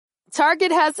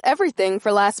Target has everything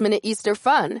for last-minute Easter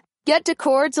fun. Get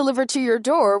decor delivered to your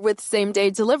door with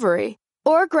same-day delivery.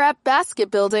 Or grab basket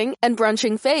building and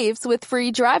brunching faves with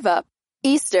free drive-up.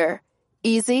 Easter.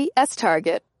 Easy as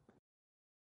Target.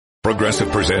 Progressive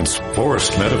presents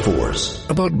Forced Metaphors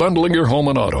about bundling your home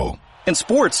and auto. In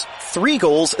sports, 3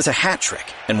 goals is a hat trick.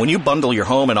 And when you bundle your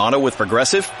home and auto with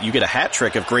Progressive, you get a hat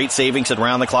trick of great savings and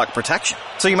round-the-clock protection.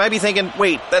 So you might be thinking,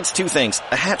 wait, that's 2 things.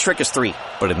 A hat trick is 3.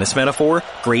 But in this metaphor,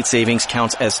 great savings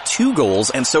counts as 2 goals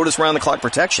and so does round-the-clock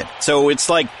protection. So it's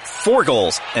like 4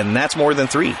 goals, and that's more than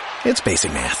 3. It's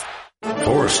basic math.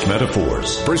 Forced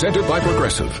Metaphors. Presented by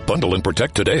Progressive. Bundle and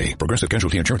protect today. Progressive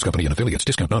Casualty Insurance Company and affiliates.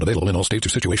 Discount not available in all states or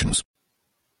situations.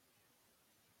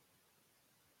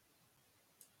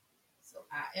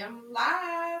 I am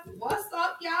live. What's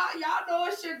up, y'all? Y'all know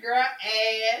it's your girl,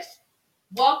 Ash.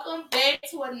 Welcome back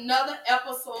to another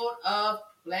episode of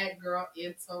Black Girl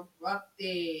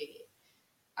Interrupted.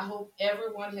 I hope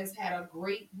everyone has had a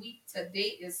great week.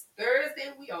 Today is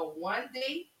Thursday. We are one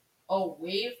day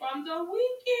away from the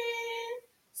weekend.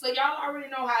 So y'all already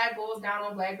know how it goes down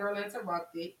on Black Girl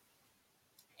Interrupted.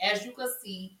 As you can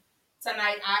see,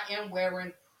 tonight I am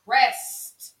wearing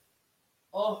pressed.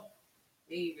 Oh,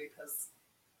 baby, because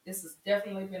this has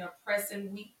definitely been a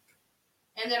pressing week.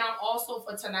 And then I'm also,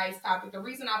 for tonight's topic, the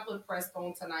reason I put pressed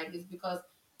on tonight is because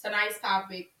tonight's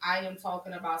topic, I am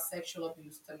talking about sexual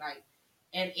abuse tonight.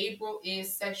 And April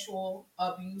is sexual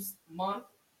abuse month,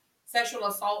 sexual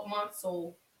assault month.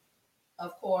 So,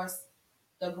 of course,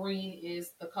 the green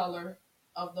is the color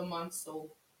of the month.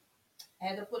 So, I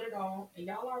had to put it on. And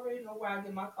y'all already know where I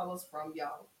get my colors from,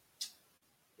 y'all.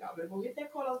 Y'all better go hit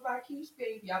that Colors by Keish,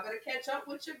 baby. Y'all better catch up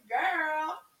with your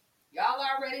girl. Y'all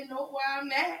already know where I'm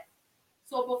at.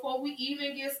 So before we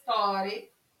even get started,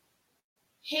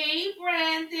 hey,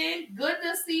 Brandon. Good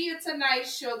to see you tonight,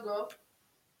 sugar.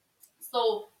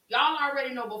 So y'all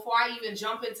already know before I even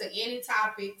jump into any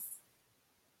topics,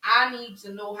 I need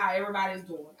to know how everybody's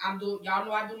doing. Y'all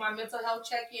know I do my mental health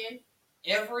check-in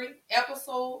every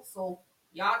episode. So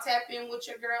y'all tap in with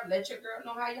your girl. Let your girl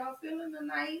know how y'all feeling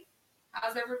tonight.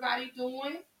 How's everybody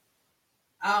doing?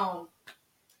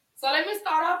 So let me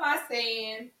start off by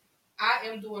saying I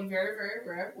am doing very, very,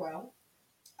 very well.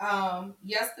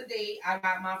 Yesterday I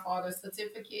got my father's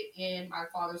certificate and my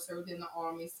father served in the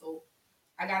Army. So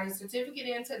I got his certificate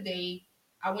in today.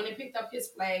 I went and picked up his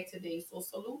flag today. So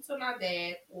salute to my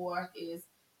dad for his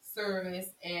service,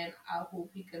 and I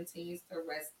hope he continues to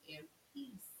rest in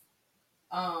peace.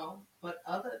 But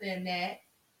other than that,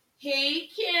 hey,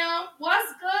 Kim,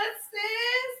 what's good,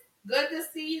 sis? Good to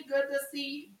see you. Good to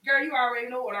see you. Girl, you already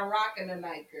know what I'm rocking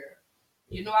tonight, girl.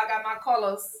 You know I got my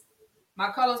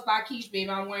colors by Keish,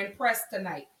 baby. I'm wearing pressed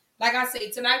tonight. Like I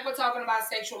say, tonight we're talking about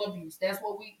sexual abuse. That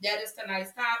is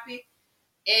tonight's topic.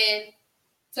 And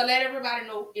to let everybody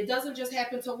know, it doesn't just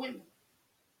happen to women.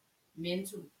 Men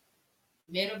too.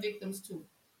 Men are victims too.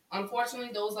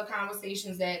 Unfortunately, those are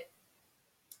conversations that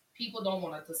people don't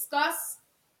want to discuss.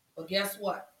 But guess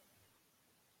what?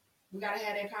 We got to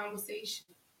have that conversation.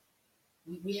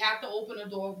 We have to open the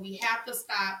door. We have to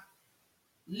stop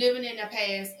living in the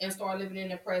past and start living in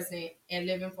the present and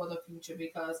living for the future,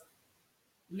 because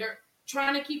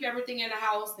trying to keep everything in the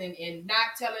house and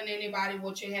not telling anybody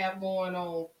what you have going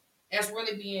on, that's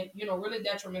really being, really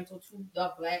detrimental to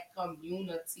the Black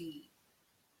community.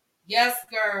 Yes,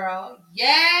 girl.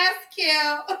 Yes,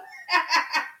 Kim.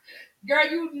 Girl,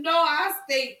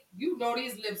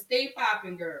 these lips stay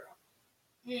popping, girl.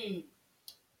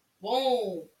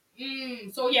 Boom.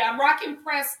 So yeah, I'm rocking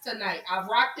press tonight. I've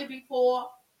rocked it before,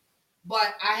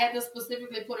 but I had to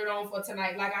specifically put it on for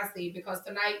tonight, like I say, because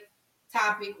tonight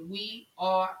topic, we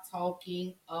are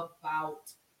talking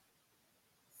about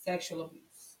sexual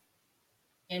abuse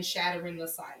and shattering the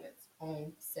silence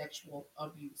on sexual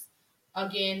abuse.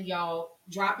 Again, y'all,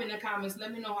 drop in the comments.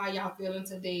 Let me know how y'all feeling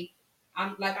today.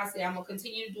 I'm gonna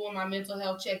continue doing my mental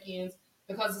health check-ins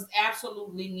because it's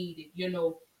absolutely needed. You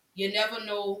never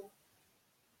know.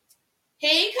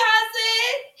 Hey,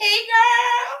 cousin. Hey,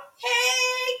 girl.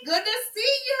 Hey, good to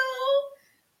see you.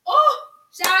 Oh,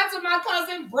 shout out to my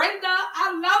cousin Brenda.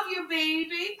 I love you,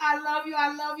 baby. I love you.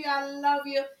 I love you. I love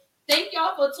you. Thank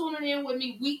y'all for tuning in with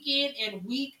me week in and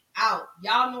week out.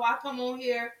 Y'all know I come on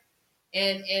here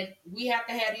and we have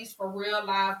to have these for real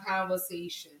live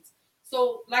conversations.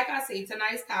 So, like I say,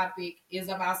 tonight's topic is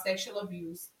about sexual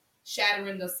abuse,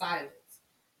 shattering the silence.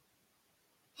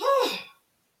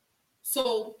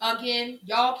 So, again,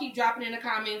 y'all keep dropping in the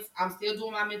comments. I'm still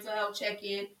doing my mental health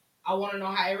check-in. I want to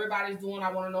know how everybody's doing.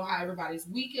 I want to know how everybody's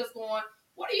week is going.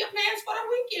 What are your plans for the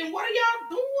weekend? What are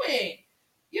y'all doing?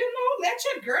 Let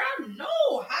your girl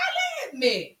know. Holla at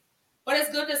me. But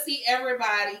it's good to see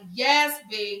everybody. Yes,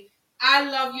 babe. I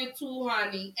love you too,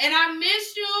 honey. And I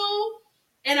miss you.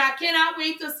 And I cannot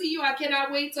wait to see you. I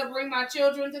cannot wait to bring my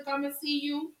children to come and see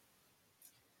you.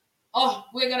 Oh,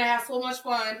 we're going to have so much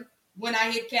fun when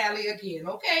I hit Cali again,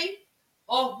 okay?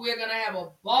 Oh, we're going to have a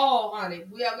ball, honey.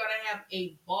 We are going to have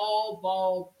a ball,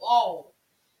 ball, ball.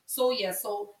 So, yeah,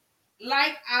 so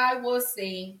like I was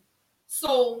saying,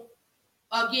 so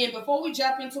again, before we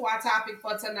jump into our topic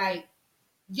for tonight,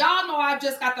 y'all know I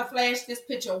just got to flash this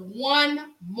picture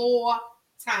one more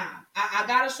time. I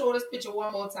got to show this picture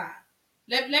one more time.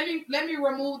 Let me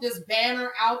remove this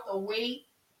banner out the way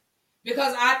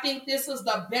because I think this is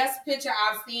the best picture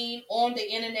I've seen on the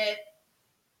internet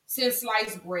since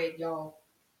sliced bread, y'all.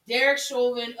 Derek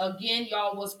Chauvin, again,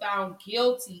 y'all, was found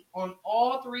guilty on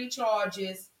all 3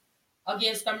 charges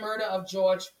against the murder of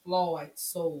George Floyd.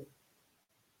 So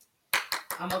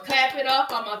I'm going to clap it up.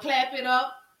 I'm going to clap it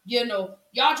up. You know,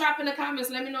 y'all drop in the comments.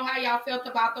 Let me know how y'all felt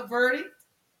about the verdict.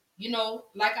 You know,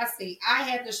 like I say, I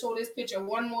had to show this picture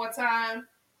one more time.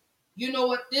 You know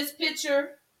what? This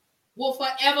picture will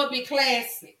forever be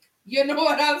classic. You know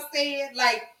what I'm saying?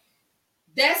 Like,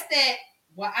 that's that,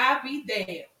 well, I be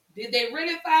damned. Did they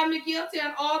really find me guilty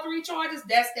on all 3 charges?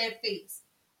 That's that face.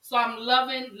 So I'm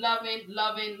loving, loving,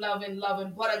 loving, loving,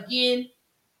 loving. But again,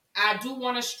 I do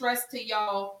want to stress to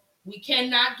y'all, we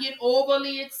cannot get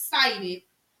overly excited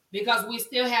because we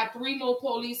still have 3 more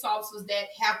police officers that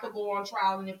have to go on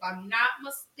trial. And if I'm not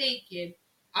mistaken,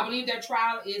 I believe their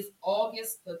trial is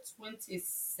August the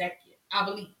 22nd, I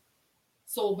believe.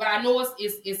 So, but I know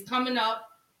it's coming up.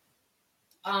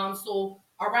 So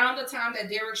around the time that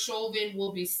Derek Chauvin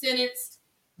will be sentenced,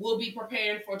 we'll be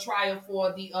preparing for trial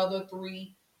for the other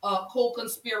 3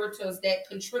 co-conspirators that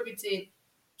contributed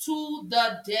to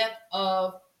the death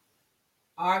of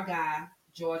our guy,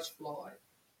 George Floyd.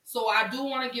 So I do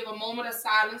want to give a moment of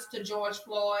silence to George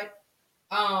Floyd.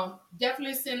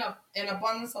 Definitely send an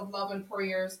abundance of love and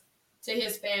prayers to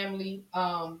his family.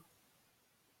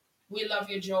 We love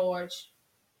you, George.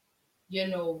 You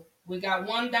know, we got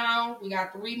 1 down. We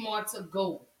got 3 more to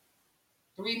go.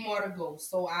 3 more to go.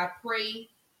 So I pray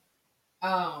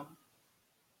that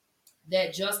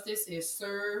justice is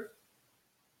served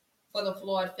for the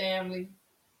Floyd family.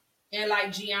 And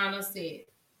like Gianna said,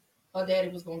 her daddy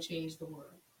was going to change the world.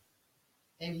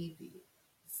 And he did.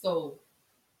 So,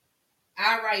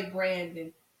 all right,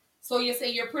 Brandon. So you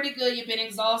say you're pretty good. You've been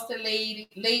exhausted lately.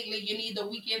 You need the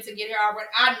weekend to get here already.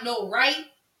 I know, right?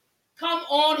 Come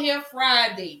on here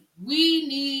Friday.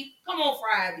 Come on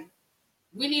Friday.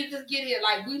 We need to get here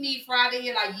like we need Friday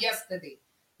here like yesterday.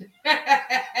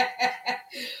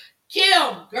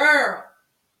 Kim, girl.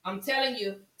 I'm telling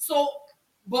you. So,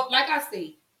 but like I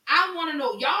say, I want to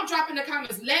know, y'all drop in the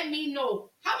comments, let me know,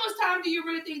 how much time do you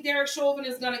really think Derek Chauvin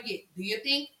is going to get? Do you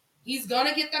think he's going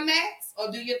to get the max?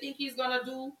 Or do you think he's going to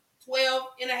do 12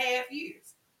 and a half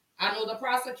years? I know the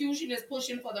prosecution is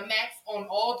pushing for the max on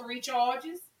all 3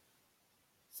 charges.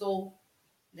 So,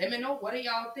 let me know, what do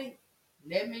y'all think?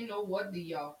 Let me know, what do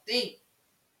y'all think?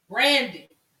 Brandon,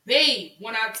 babe,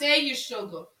 when I tell you,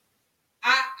 sugar,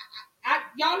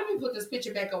 y'all, let me put this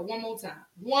picture back up one more time.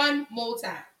 One more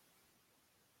time.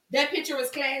 That picture is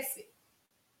classic.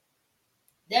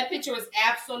 That picture is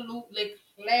absolutely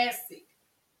classic.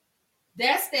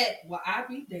 That's that, well, I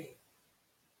be damned.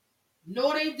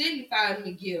 No, they didn't find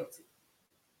me guilty.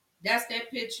 That's that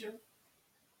picture.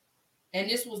 And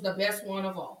this was the best one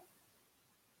of all.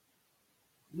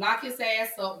 Lock his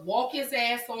ass up, walk his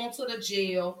ass onto the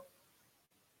jail.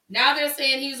 Now they're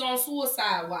saying he's on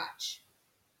suicide watch.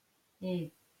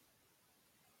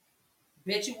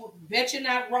 Bet you're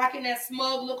not rocking that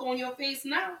smug look on your face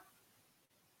now.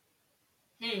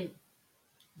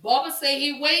 Bubba say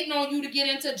he waiting on you to get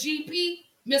into GP,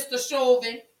 Mr.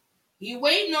 Chauvin. He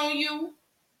waiting on you.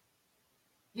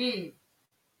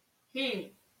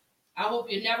 I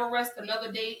hope you never rest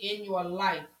another day in your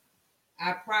life.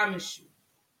 I promise you.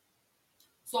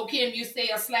 So, Kim, you say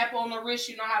a slap on the wrist,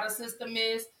 you know how the system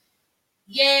is.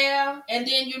 Yeah, and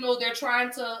then, you know, they're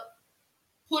trying to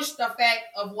push the fact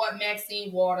of what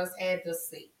Maxine Waters had to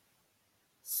say.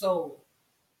 So,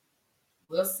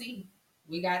 we'll see.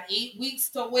 We got 8 weeks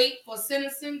to wait for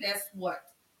sentencing. That's what?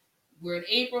 We're in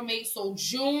April, May, so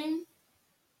June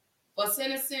for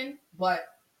sentencing. But,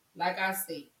 like I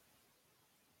say,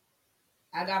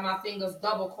 I got my fingers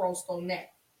double crossed on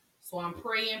that. So I'm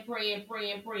praying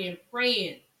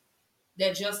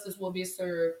that justice will be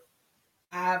served.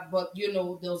 But, you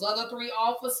know, those other 3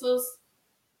 officers,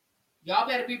 y'all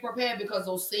better be prepared because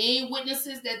those same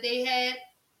witnesses that they had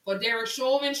for Derek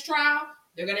Chauvin's trial,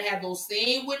 they're going to have those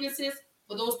same witnesses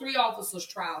for those 3 officers'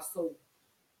 trials. So,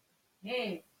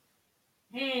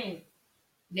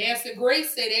 Nancy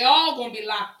Grace said they all gonna be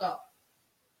locked up.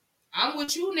 I'm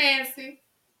with you, Nancy.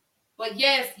 But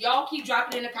yes, y'all keep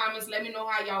dropping in the comments. Let me know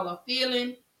how y'all are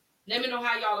feeling. Let me know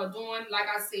how y'all are doing. Like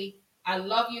I say, I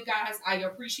love you guys. I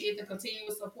appreciate the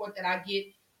continuous support that I get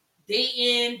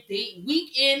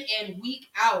week in and week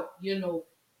out.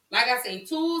 Like I say,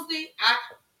 Tuesday,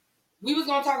 we was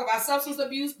gonna talk about substance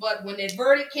abuse, but when that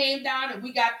verdict came down and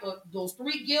we got those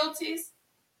 3 guilties,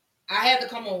 I had to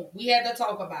come on. We had to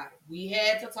talk about it. We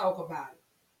had to talk about it.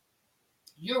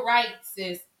 You're right,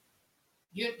 sis.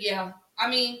 Yeah. I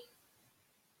mean,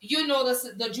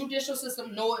 the judicial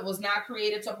system, no, it was not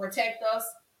created to protect us,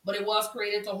 but it was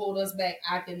created to hold us back.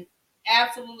 I can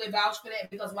absolutely vouch for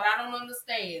that, because what I don't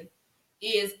understand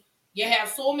is you have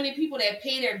so many people that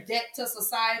pay their debt to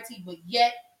society, but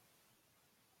yet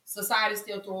society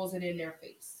still throws it in their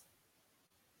face.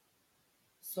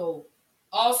 So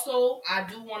also, I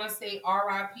do want to say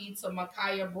RIP to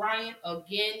Ma'Khia Bryant.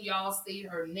 Again, y'all say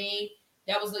her name.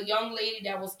 That was a young lady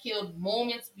that was killed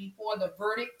moments before the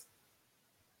verdict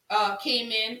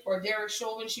came in for Derek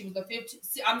Chauvin. She was a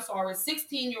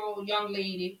 16-year-old young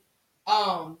lady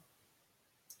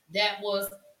that was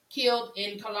killed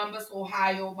in Columbus,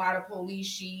 Ohio by the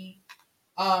police. We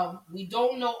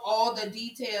don't know all the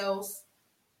details,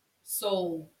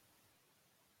 so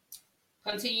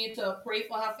continue to pray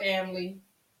for her family.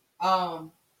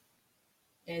 And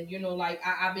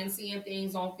I've been seeing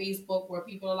things on Facebook where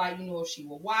people are like, if she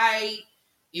were white,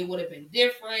 it would have been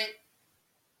different.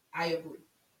 I agree.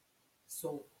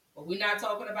 So, but we're not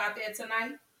talking about that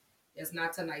tonight. That's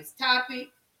not tonight's topic.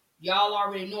 Y'all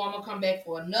already know I'm going to come back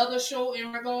for another show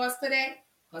in regards to that,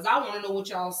 because I want to know what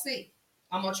y'all see.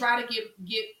 I'm going to try to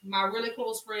get my really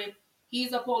close friend.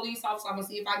 He's a police officer. I'm going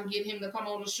to see if I can get him to come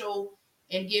on the show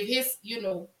and give his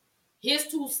 2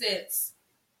 cents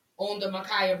on the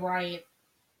Ma'Khia Bryant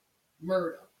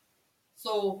murder.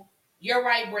 So you're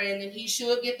right, Brandon. He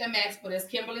should get the max, but as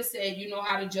Kimberly said, you know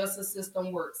how the justice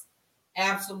system works.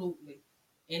 Absolutely.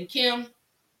 And Kim,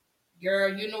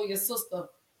 girl, your sister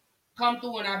come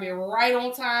through, and I'll be right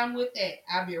on time with that.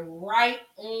 I'll be right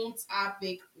on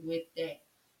topic with that.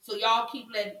 So y'all keep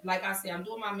like I said, I'm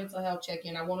doing my mental health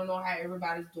check-in. I want to know how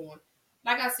everybody's doing.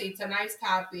 Like I say, tonight's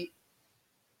topic,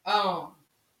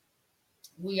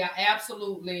 we are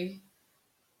absolutely.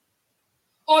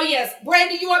 Oh yes,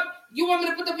 Brandy, you want me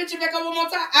to put the picture back up one more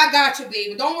time? I got you,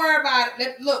 baby. Don't worry about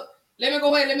it. Let me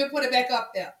go ahead. Let me put it back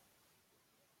up there.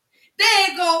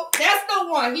 There you go. That's the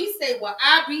one. He said, "Well,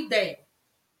 I be damned."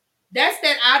 That's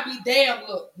that I be damned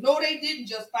look. No, they didn't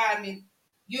just find me,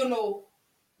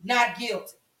 not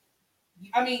guilty.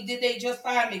 I mean, did they just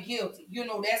find me guilty?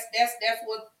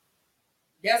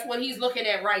 That's what he's looking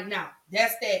at right now.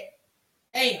 That's that.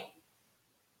 Damn.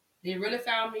 They really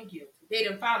found me guilty. They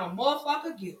done found a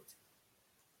motherfucker guilty.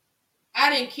 I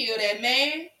didn't kill that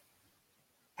man.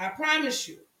 I promise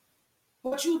you.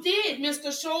 But you did,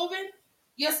 Mr. Chauvin.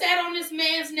 You sat on this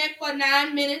man's neck for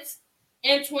 9 minutes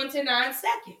and 29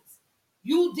 seconds.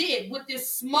 You did, with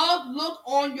this smug look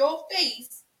on your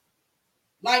face,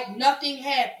 like nothing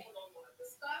happened.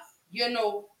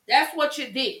 That's what you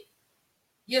did.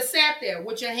 You sat there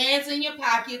with your hands in your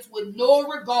pockets with no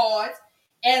regards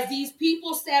as these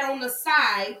people sat on the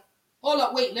side. Hold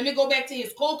up, wait, let me go back to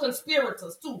his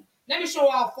co-conspirators too. Let me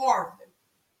show how far of them.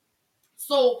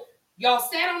 So y'all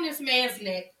sat on this man's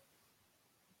neck.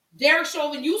 Derek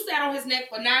Chauvin, you sat on his neck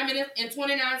for 9 minutes and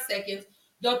 29 seconds.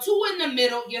 The 2 in the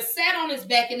middle, you sat on his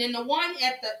back, and then the one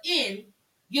at the end,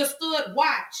 you stood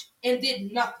watch and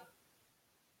did nothing.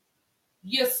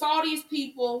 You saw these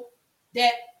people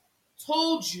that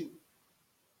told you,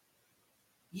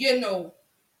 get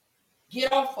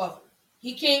off of him.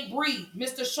 He can't breathe.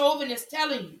 Mr. Chauvin is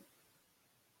telling you,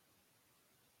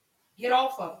 get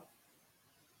off of him.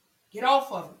 Get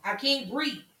off of him. I can't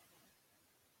breathe.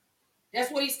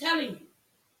 That's what he's telling you.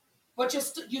 But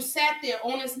you sat there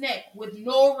on his neck with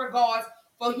no regards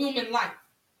for human life.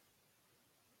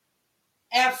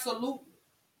 Absolutely.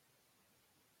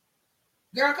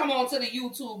 Girl, come on to the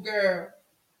YouTube, girl.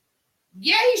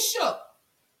 Yeah, he shook.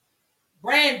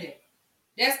 Brandon.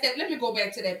 That's that. Let me go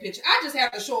back to that picture. I just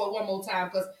have to show it one more time,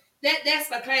 because that's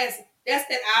the classic. That's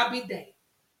that I'll be damned.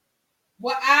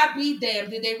 Well, I'll be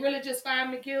damned. Did they really just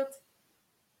find me guilty?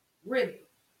 Really?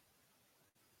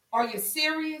 Are you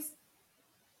serious?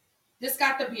 This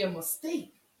got to be a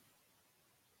mistake.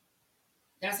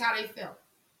 That's how they felt.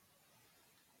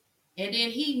 And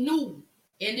then he knew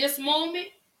in this moment,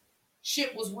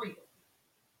 shit was real.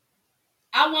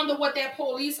 I wonder what that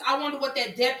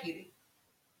deputy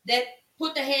that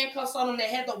put the handcuffs on him, that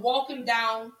had to walk him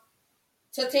down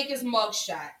to take his mug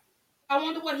shot. I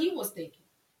wonder what he was thinking.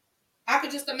 I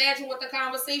could just imagine what the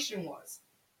conversation was.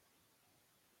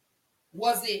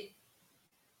 Was it,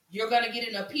 you're going to get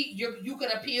an appeal, you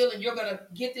can appeal and you're going to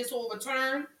get this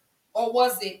overturned? Or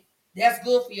was it, that's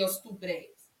good for your stupid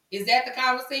ass? Is that the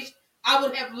conversation? I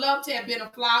would have loved to have been a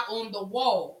fly on the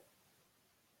wall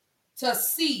to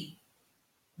see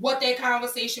what that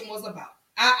conversation was about.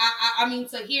 I mean,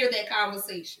 to hear that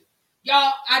conversation.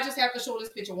 Y'all, I just have to show this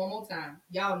picture one more time.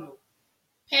 Y'all know.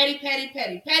 Patty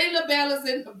LaBelle is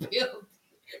in the building.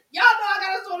 Y'all know I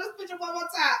gotta show this picture one more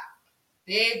time.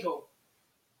 There you go.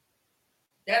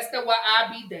 That's the way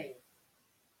I be there.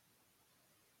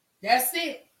 That's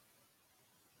it.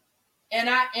 And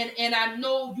I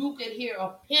know you could hear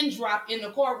a pin drop in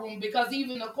the courtroom because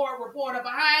even the court reporter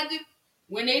behind it,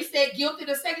 when they said guilty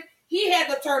the second, he had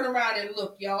to turn around and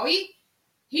look, y'all.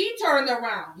 He turned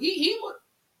around. He was,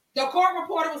 the court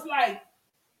reporter was like,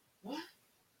 what?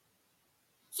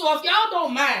 So if y'all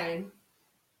don't mind,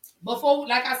 before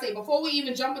we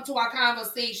even jump into our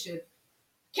conversation,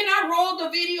 can I roll the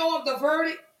video of the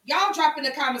verdict? Y'all drop in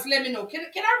the comments, let me know. Can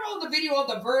I roll the video of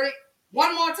the verdict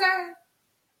one more time?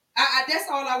 That's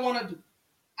all I want to do.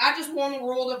 I just want to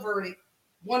roll the verdict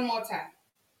one more time.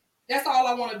 That's all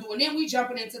I want to do. And then we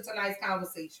jumping into tonight's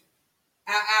conversation.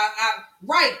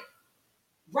 Right.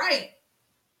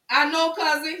 I know,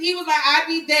 cousin. He was like, I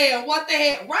be there. What the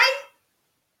heck? Right?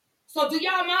 So do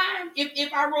y'all mind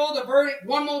if I roll the verdict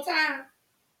one more time?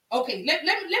 Okay, let's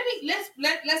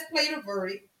play the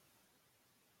verdict.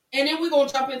 And then we're gonna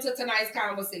jump into tonight's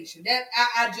conversation.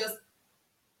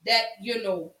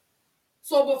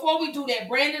 So before we do that,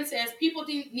 Brandon says people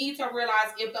need to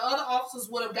realize if the other officers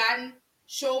would have gotten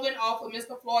Chauvin off of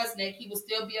Mr. Floyd's neck, he would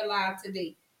still be alive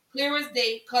today. Clear as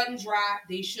day, cut and dry,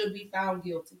 they should be found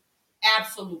guilty.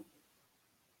 Absolutely.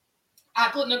 I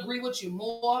couldn't agree with you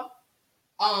more.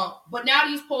 But now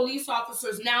these police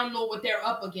officers now know what they're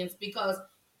up against because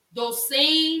those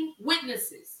same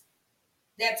witnesses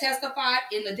that testified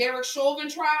in the Derek Chauvin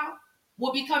trial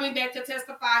will be coming back to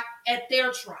testify at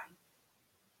their trial.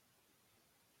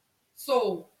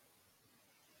 So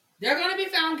they're going to be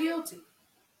found guilty.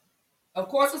 Of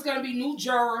course, it's going to be new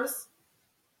jurors,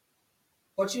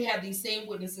 but you have these same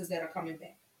witnesses that are coming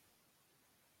back.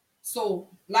 So,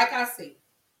 like I said,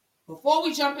 before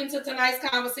we jump into tonight's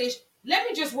conversation, let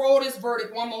me just roll this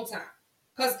verdict one more time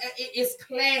because it's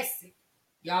classic.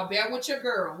 Y'all bear with your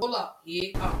girl. Hold up. Here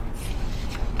it comes.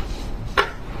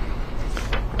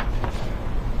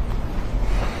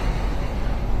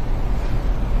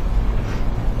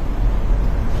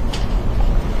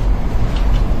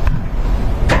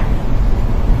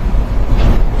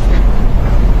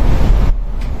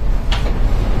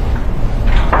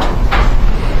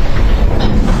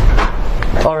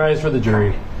 All rise for the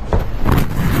jury.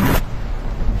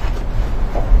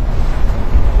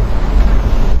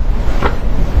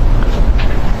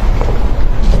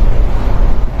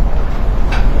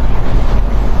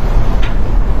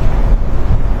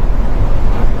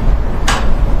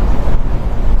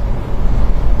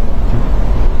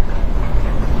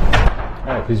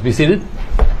 All right, please be seated.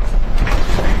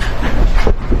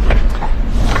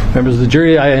 Members of the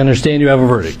jury, I understand you have a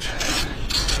verdict.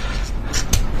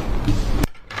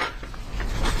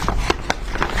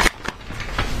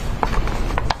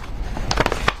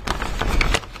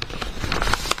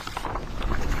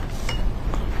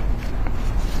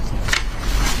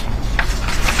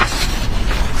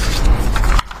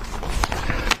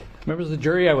 Members of the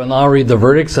jury, I will now read the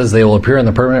verdicts as they will appear in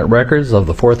the permanent records of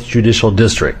the 4th Judicial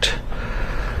District.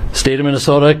 State of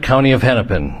Minnesota, County of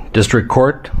Hennepin, District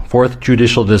Court, 4th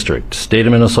Judicial District. State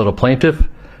of Minnesota Plaintiff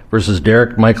versus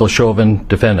Derek Michael Chauvin,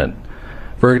 Defendant.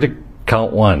 Verdict,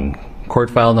 Count 1. Court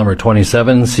File Number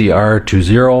 27, CR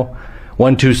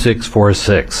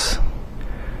 20-12646.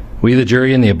 We, the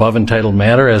jury, in the above entitled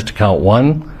matter as to Count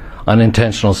 1,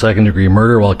 unintentional second-degree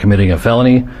murder while committing a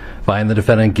felony, find the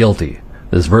defendant guilty.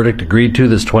 This verdict agreed to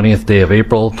this 20th day of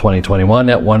April 2021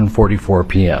 at 1:44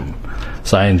 p.m.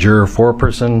 Signed, Juror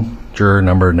Foreperson, Juror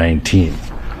Number 19.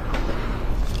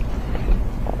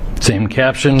 Same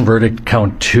caption, verdict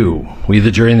Count 2. We, the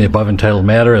jury, in the above entitled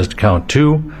matter as to Count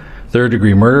 2,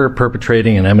 third-degree murder,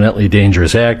 perpetrating an eminently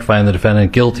dangerous act, find the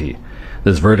defendant guilty.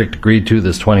 This verdict agreed to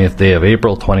this 20th day of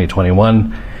April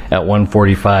 2021 at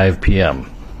 1:45 p.m.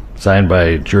 Signed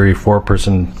by Jury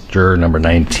Foreperson, Juror Number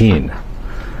 19.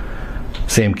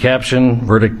 Same caption,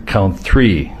 verdict Count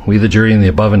 3. We, the jury, in the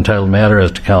above entitled matter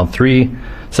as to Count 3,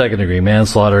 second-degree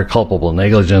manslaughter, culpable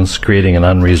negligence, creating an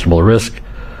unreasonable risk,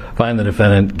 find the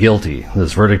defendant guilty.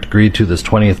 This verdict agreed to this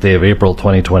 20th day of April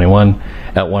 2021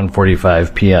 at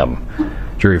 1:45 p.m.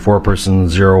 Jury Foreperson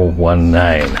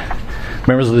 019.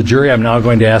 Members of the jury, I'm now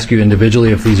going to ask you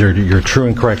individually if these are your true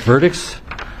and correct verdicts.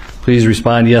 Please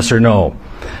respond yes or no.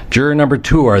 Juror number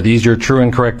 2, are these your true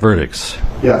and correct verdicts?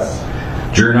 Yes.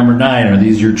 Juror number 9, are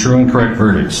these your true and correct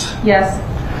verdicts? Yes.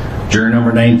 Juror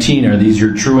number 19, are these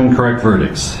your true and correct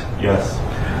verdicts? Yes.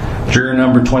 Juror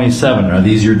number 27, are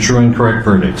these your true and correct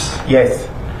verdicts? Yes.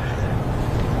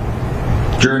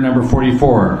 Juror number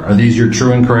 44, are these your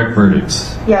true and correct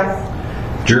verdicts? Yes.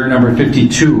 Juror number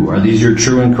 52, are these your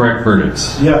true and correct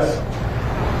verdicts? Yes.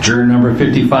 Juror number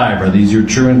 55, are these your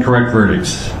true and correct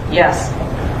verdicts? Yes.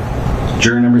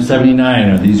 Juror number 79,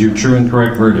 are these your true and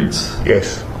correct verdicts?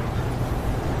 Yes.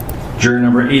 Juror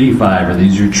number 85, are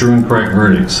these your true and correct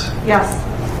verdicts?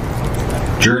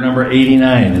 Yes. Juror number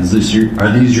 89, are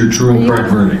these your true and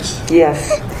correct verdicts?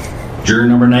 Yes. Juror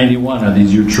number 91, are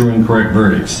these your true and correct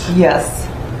verdicts? Yes.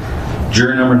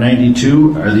 Juror number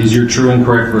 92, are these your true and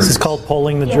correct verdicts? This is called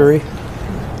polling the jury.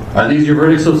 Are these your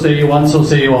verdicts? So say you one, so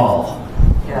say you all.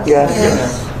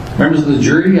 Yes. Members of the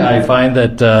jury, I find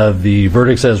that the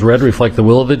verdicts as read reflect the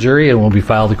will of the jury and will be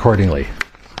filed accordingly.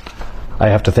 I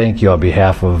have to thank you on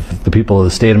behalf of the people of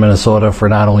the state of Minnesota for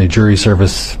not only jury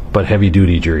service, but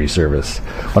heavy-duty jury service.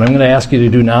 What I'm going to ask you to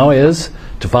do now is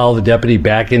to follow the deputy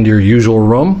back into your usual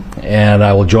room, and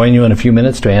I will join you in a few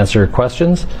minutes to answer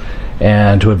questions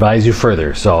and to advise you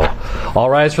further. So, all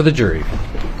rise for the jury.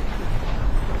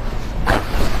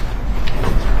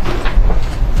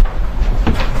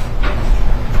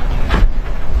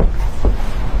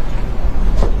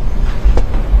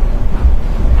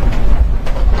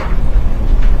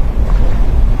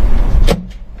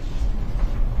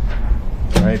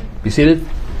 Be seated.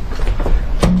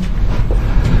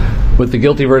 With the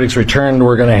guilty verdicts returned,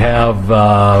 we're going to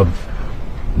have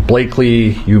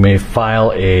Blakely, you may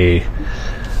file a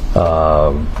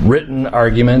written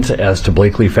argument as to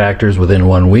Blakely factors within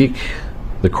 1 week.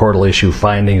 The court will issue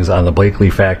findings on the Blakely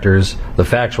factors, the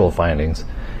factual findings,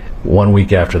 1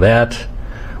 week after that.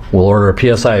 We'll order a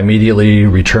PSI immediately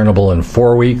returnable in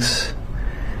 4 weeks.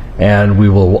 And we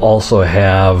will also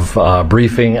have a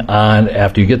briefing on,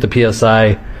 after you get the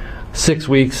PSI, 6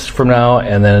 weeks from now,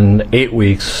 and then 8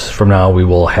 weeks from now we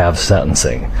will have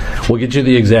sentencing. We'll get you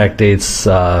the exact dates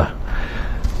in a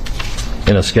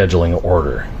scheduling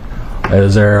order.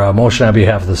 Is there a motion on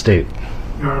behalf of the state?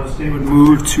 Your Honor, the state would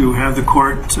move to have the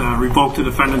court revoke the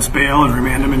defendant's bail and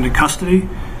remand him into custody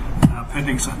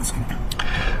pending sentencing.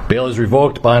 Bail is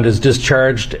revoked, bond is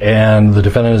discharged, and the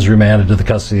defendant is remanded to the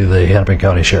custody of the Hennepin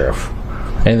County Sheriff.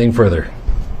 Anything further?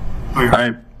 All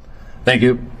right. Thank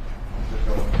you.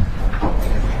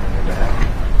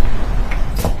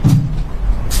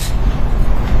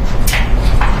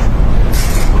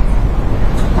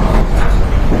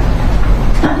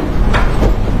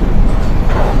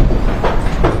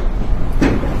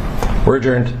 We're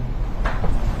adjourned.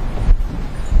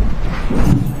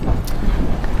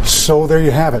 So there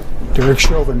you have it. Derek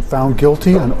Chauvin found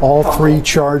guilty on all 3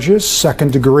 charges: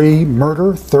 second-degree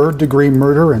murder, third-degree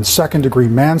murder, and second-degree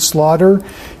manslaughter.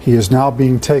 He is now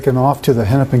being taken off to the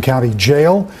Hennepin County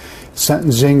Jail.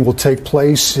 Sentencing will take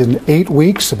place in 8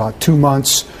 weeks, about 2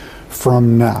 months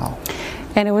from now.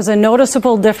 And it was a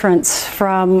noticeable difference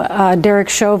from Derek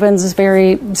Chauvin's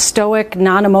very stoic,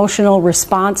 non-emotional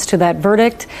response to that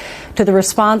verdict to the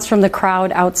response from the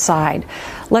crowd outside.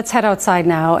 Let's head outside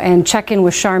now and check in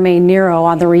with Charmaine Nero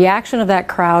on the reaction of that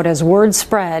crowd as word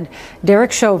spread.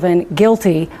 Derek Chauvin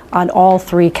guilty on all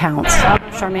 3 counts.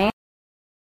 Charmaine?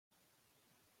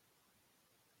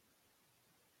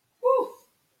 Whew.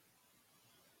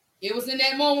 It was in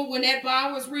that moment when that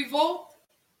bond was revoked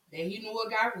that he knew it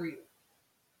got real.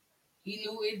 He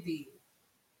knew it did.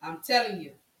 I'm telling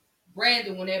you,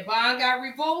 Brandon, when that bond got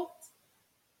revoked,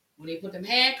 when they put them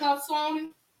handcuffs on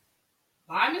him,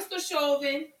 bye, Mr.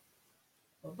 Chauvin.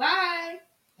 Bye-bye.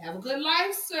 Have a good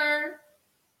life, sir.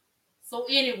 So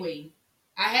anyway,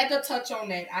 I had to touch on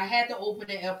that. I had to open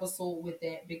the episode with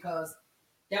that because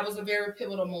that was a very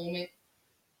pivotal moment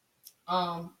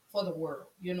for the world.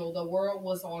 You know, the world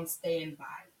was on standby.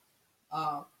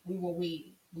 We were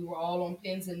waiting. We were all on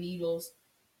pins and needles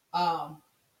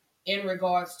in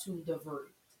regards to the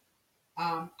verdict.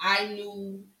 I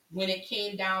knew when it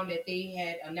came down that they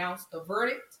had announced the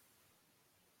verdict,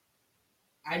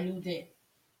 I knew then.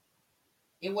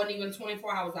 It wasn't even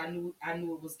 24 hours. I knew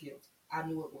it was guilty. I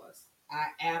knew it was. I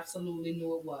absolutely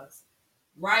knew it was.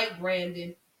 Right,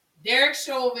 Brandon? Derek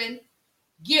Chauvin,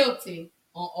 guilty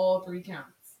on all 3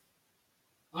 counts.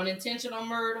 Unintentional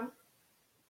murder.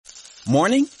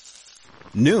 Morning,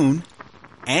 noon,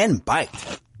 and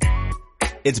bite.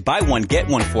 It's buy one, get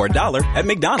one for $1 at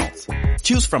McDonald's.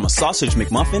 Choose from a sausage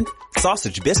McMuffin,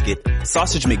 sausage biscuit,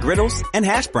 sausage McGriddles, and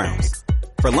hash browns.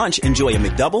 For lunch, enjoy a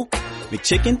McDouble,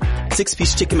 McChicken,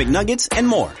 6-piece Chicken McNuggets, and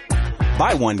more.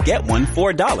 Buy one, get one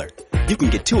for $1. You can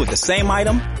get 2 of the same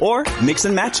item or mix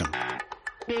and match them.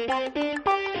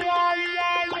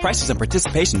 Prices and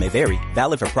participation may vary.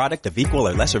 Valid for product of equal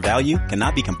or lesser value.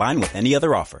 Cannot be combined with any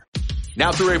other offer.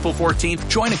 Now through April 14th,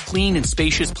 join a clean and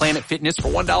spacious Planet Fitness for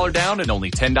 $1 down and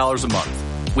only $10 a month.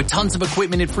 With tons of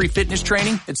equipment and free fitness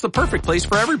training, it's the perfect place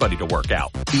for everybody to work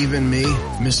out. Even me,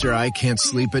 Mr. I can't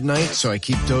sleep at night, so I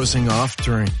keep dozing off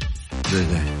during the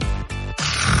day.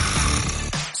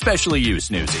 Especially you,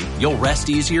 Snoozy. You'll rest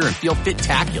easier and feel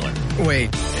fit-tacular.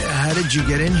 Wait, how did you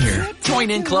get in here? Join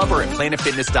in club or at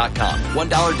planetfitness.com.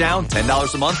 $1 down,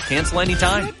 $10 a month, cancel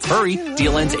anytime. Hurry,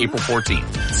 deal ends April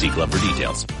 14th. See club for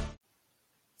details.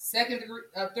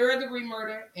 Third degree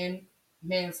murder and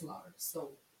manslaughter. So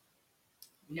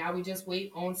now we just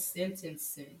wait on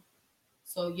sentencing.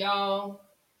 So y'all,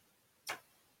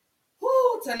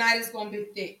 tonight is gonna be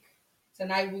thick.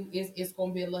 Tonight it's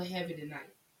gonna be a little heavy tonight.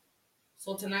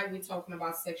 So tonight we're talking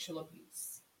about sexual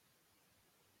abuse,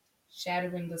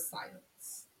 shattering the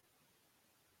silence.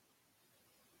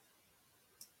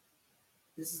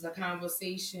 This is a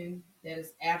conversation that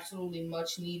is absolutely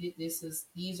much needed.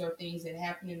 These are things that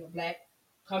happen in the Black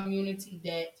community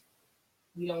that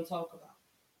we don't talk about.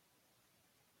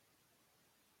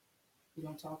 We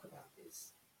don't talk about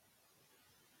this.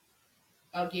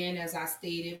 Again, as I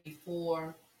stated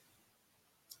before,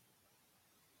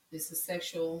 this is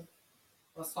Sexual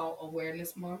Assault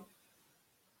Awareness Month.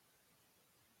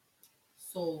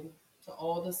 So to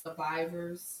all the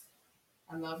survivors,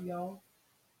 I love y'all.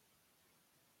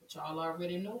 But y'all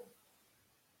already know.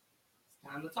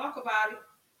 It's time to talk about it.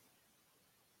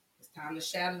 It's time to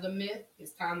shatter the myth.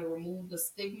 It's time to remove the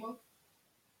stigma.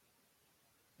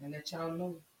 And let y'all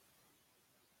know.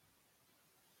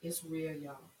 It's real,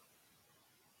 y'all.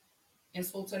 And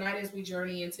so tonight as we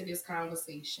journey into this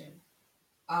conversation,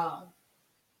 I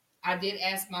did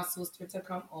ask my sister to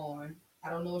come on. I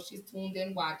don't know if she's tuned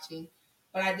in watching,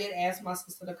 but I did ask my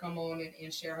sister to come on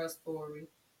and share her story.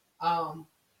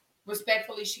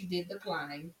 Respectfully, she did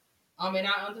decline. And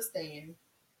I understand.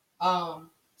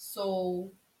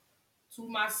 So to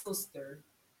my sister,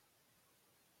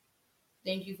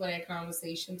 thank you for that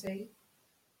conversation, Tay.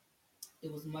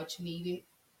 It was much needed.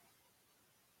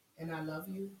 And I love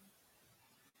you.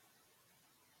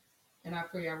 And I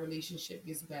pray our relationship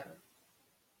gets better.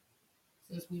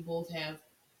 Since we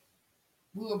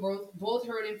were both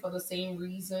hurting for the same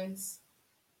reasons.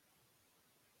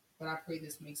 But I pray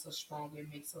this makes us stronger and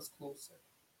makes us closer.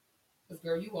 Because,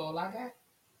 girl, you all I got.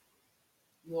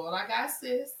 You all I got,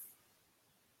 sis.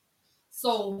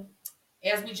 So,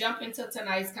 as we jump into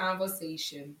tonight's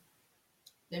conversation,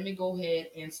 let me go ahead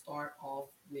and start off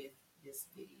with this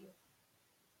video.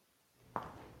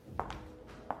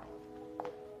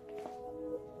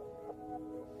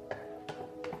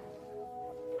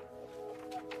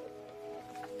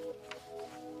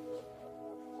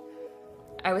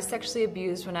 I was sexually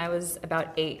abused when I was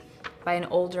about 8 by an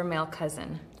older male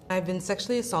cousin. I've been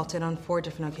sexually assaulted on 4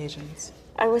 different occasions.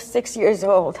 I was 6 years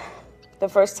old, the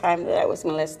first time that I was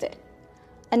molested.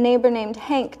 A neighbor named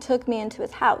Hank took me into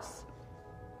his house.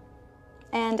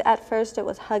 And at first it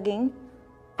was hugging,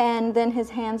 and then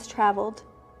his hands traveled.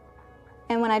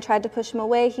 And when I tried to push him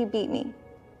away, he beat me.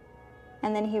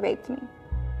 And then he raped me.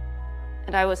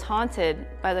 And I was haunted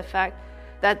by the fact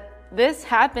that this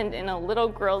happened in a little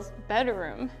girl's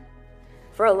bedroom.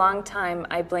 For a long time,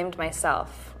 I blamed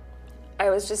myself. I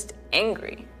was just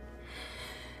angry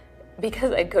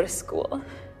because I'd go to school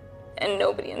and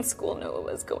nobody in school knew what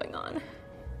was going on.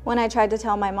 When I tried to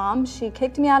tell my mom, she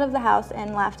kicked me out of the house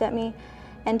and laughed at me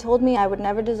and told me I would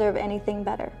never deserve anything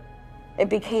better. It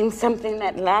became something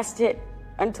that lasted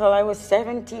until I was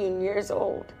 17 years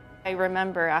old. I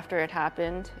remember after it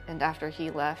happened and after he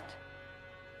left,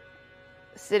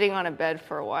 sitting on a bed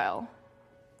for a while,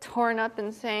 torn up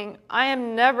and saying, I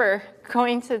am never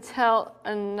going to tell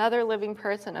another living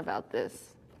person about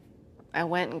this. I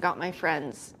went and got my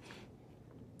friends,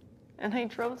 and I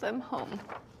drove them home.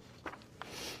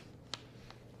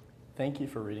 Thank you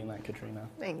for reading that, Katrina.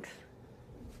 Thanks.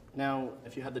 Now,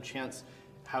 if you had the chance,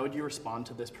 how would you respond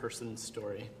to this person's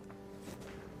story?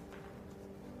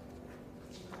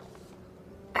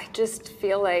 I just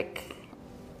feel like,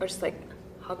 or just like,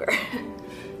 hug her.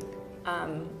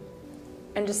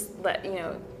 And just let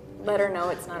her know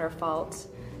it's not her fault.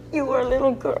 You were a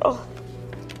little girl.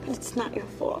 It's not your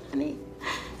fault, honey.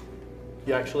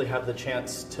 You actually have the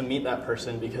chance to meet that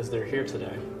person because they're here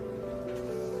today.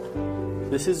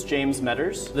 This is James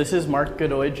Metters. This is Mark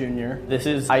Godoy Jr. This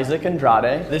is Isaac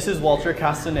Andrade. This is Walter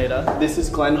Castaneda. This is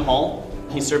Glenn Hall.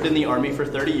 He served in the Army for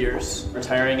 30 years,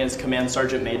 retiring as Command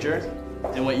Sergeant Major,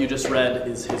 and what you just read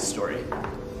is his story.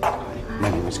 My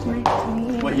name is Glenn.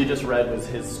 What you just read was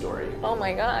his story. Oh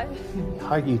my God.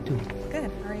 How are you doing?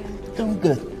 Good, how are you? Doing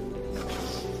good.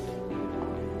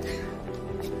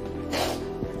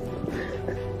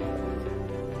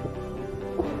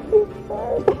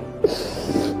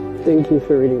 Thank you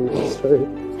for reading my story.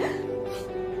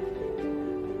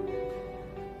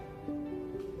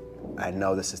 I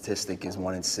know the statistic is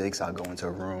 1 in 6. I'll go into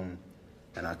a room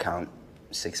and I'll count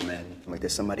 6 men. Like,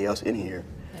 there's somebody else in here,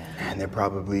 and they're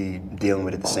probably dealing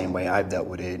with it the same way I've dealt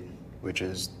with it, which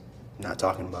is not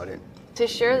talking about it. To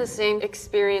share the same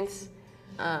experience,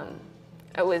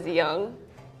 I was young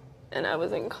and I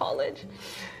was in college.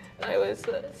 I was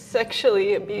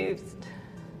sexually abused.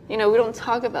 You know, we don't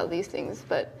talk about these things,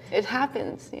 but it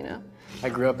happens, you know. I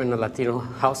grew up in a Latino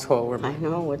household where I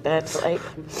know what that's like.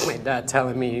 my dad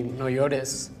telling me, no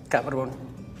llores, cabrón.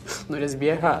 No eres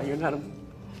vieja, you're not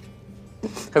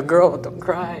a girl, don't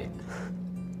cry.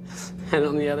 And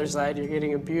on the other side, you're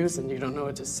getting abused and you don't know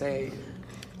what to say.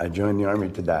 I joined the Army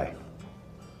to die.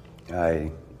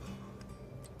 I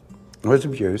was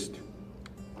abused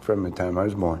from the time I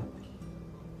was born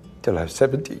till I was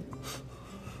 17.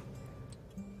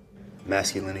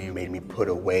 Masculinity made me put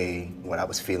away what I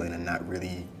was feeling and not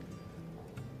really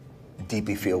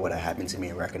deeply feel what had happened to me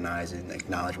and recognize and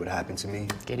acknowledge what happened to me.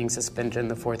 Getting suspended in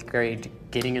the 4th grade,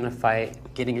 getting in a fight,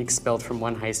 getting expelled from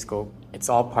one high school, it's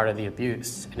all part of the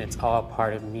abuse. And it's all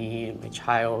part of me, my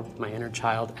child, my inner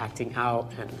child acting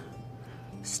out and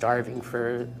starving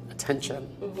for attention.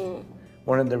 Mm-hmm.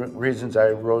 One of the reasons I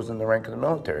rose in the rank of the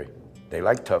military. They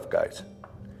like tough guys.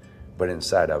 But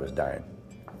inside I was dying.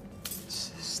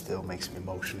 Still makes me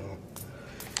emotional.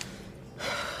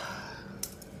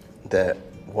 That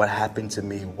what happened to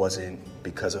me wasn't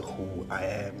because of who I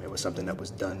am. It was something that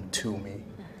was done to me.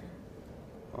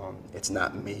 It's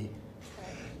not me.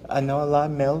 I know a lot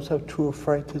of males are too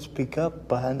afraid to speak up,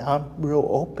 but I'm real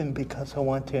open because I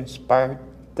want to inspire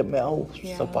the male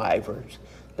survivors.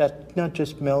 That's not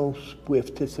just males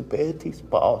with disabilities,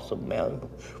 but also males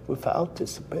without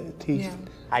disabilities. Yeah.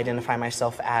 I identify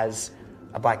myself as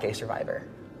a Black gay survivor.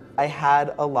 I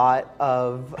had a lot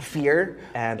of fear,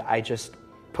 and I just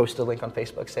posted a link on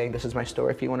Facebook saying, this is my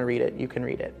story, if you want to read it, you can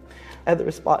read it. And the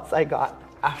response I got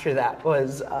after that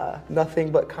was nothing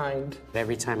but kind.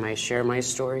 Every time I share my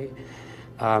story,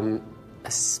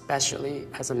 especially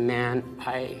as a man,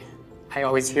 I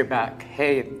always hear back,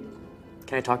 hey,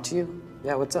 can I talk to you?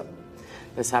 Yeah, what's up?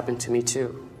 This happened to me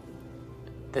too.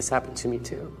 This happened to me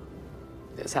too.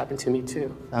 This happened to me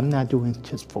too. I'm not doing it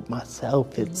just for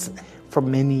myself, it's for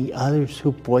many others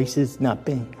whose voices not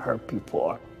been heard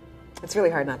before. It's really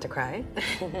hard not to cry.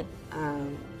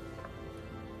 I'm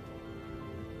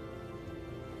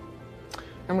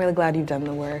really glad you've done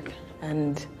the work,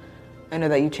 and I know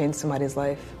that you changed somebody's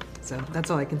life. So that's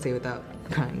all I can say without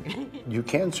crying. You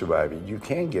can survive it. You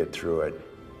can get through it.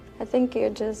 I think you're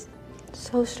just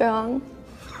so strong.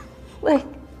 Like,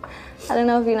 I don't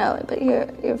know if you know it, but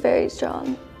you're very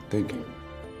strong. Thank you.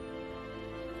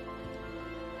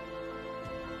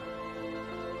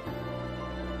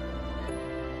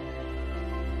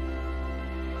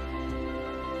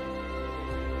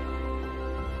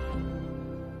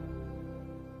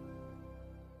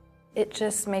 It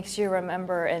just makes you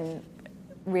remember and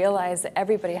realize that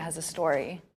everybody has a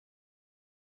story.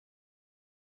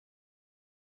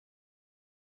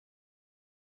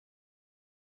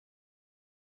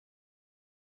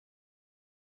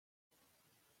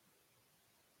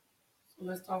 So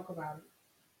let's talk about it.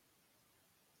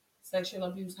 Sexual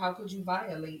abuse, how could you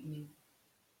violate me?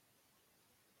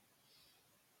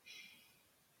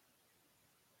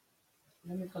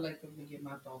 Let me collectively get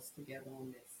my thoughts together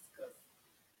on this, because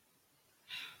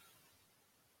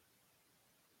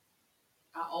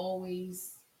I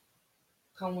always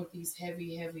come with these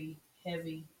heavy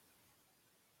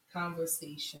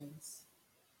conversations,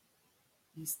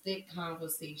 these thick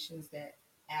conversations that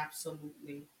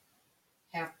absolutely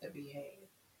have to be had.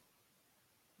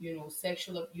 You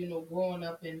know, growing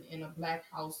up in a Black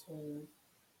household,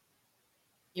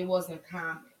 it wasn't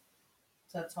common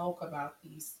to talk about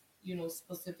these,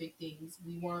 specific things.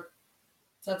 We weren't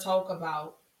to talk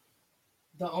about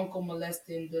the uncle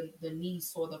molesting the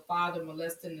niece, or the father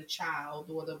molesting the child,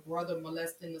 or the brother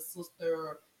molesting the sister,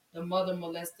 or the mother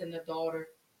molesting the daughter.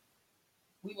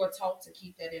 We were taught to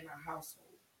keep that in our household.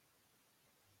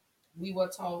 We were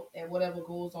taught that whatever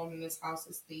goes on in this house,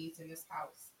 it stays in this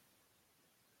house.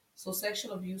 So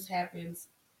sexual abuse happens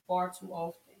far too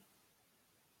often.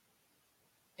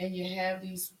 And you have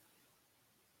these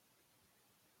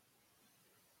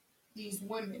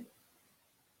women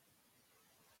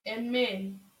And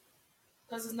men,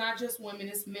 because it's not just women,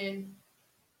 it's men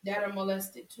that are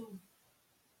molested too,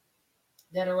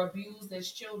 that are abused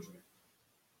as children,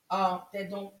 that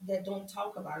don't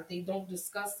talk about it, they don't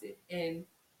discuss it, and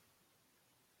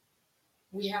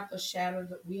we have to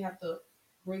we have to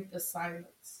break the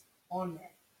silence on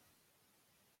that.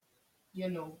 You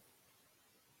know,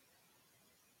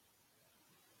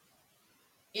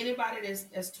 anybody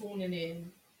that's tuning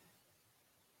in,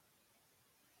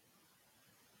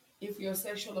 if you're a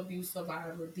sexual abuse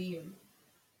survivor, DM,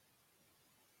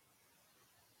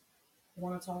 I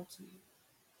want to talk to you.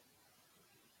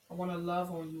 I want to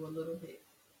love on you a little bit.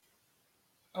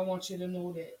 I want you to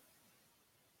know that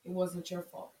it wasn't your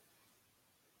fault.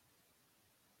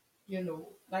 You know,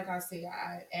 like I say,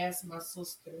 I asked my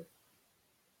sister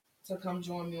to come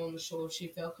join me on the show if she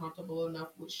felt comfortable enough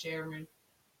with sharing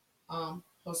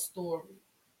her story.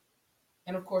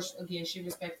 And of course, again, she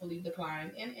respectfully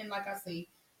declined. And like I say,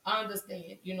 I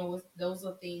understand. You know, those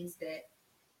are things that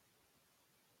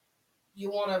you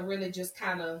want to really just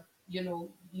kind of, you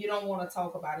don't want to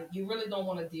talk about it. You really don't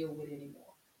want to deal with it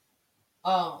anymore.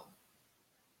 Um,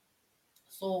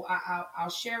 so I'll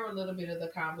share a little bit of the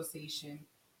conversation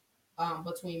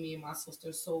between me and my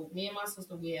sister. So me and my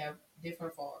sister, we have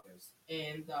different fathers,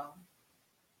 and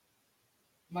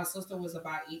my sister was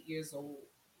about 8 years old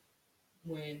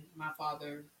when my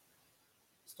father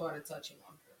started touching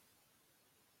on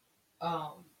her.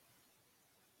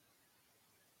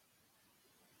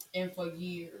 And for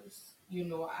years,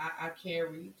 I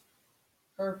carried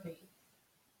her pain,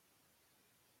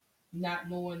 not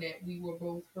knowing that we were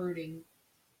both hurting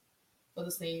for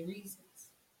the same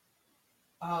reasons.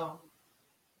 Um,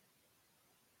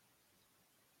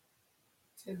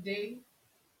 Today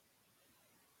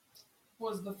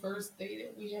was the first day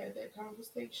that we had that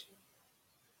conversation.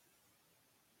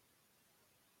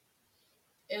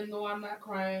 And no, I'm not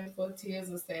crying for tears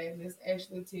of sadness,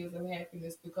 actually tears of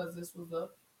happiness, because this was a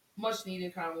much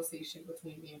needed conversation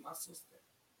between me and my sister.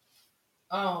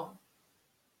 Um,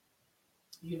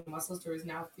 my sister is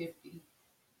now 50,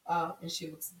 and she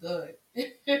looks good.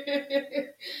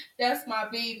 That's my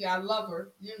baby. I love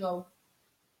her,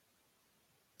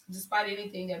 despite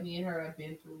anything that me and her have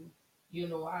been through,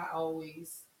 I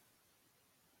always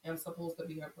am supposed to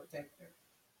be her protector.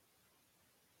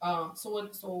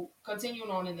 So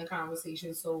continuing on in the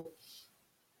conversation, so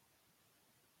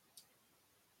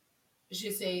she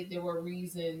said there were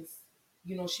reasons,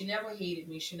 she never hated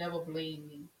me, she never blamed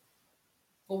me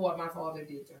for what my father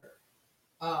did to her.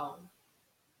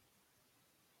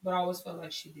 But I always felt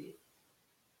like she did.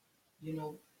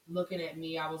 Looking at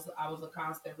me, I was a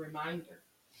constant reminder.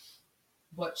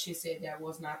 But she said that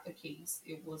was not the case.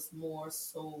 It was more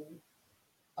so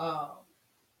um,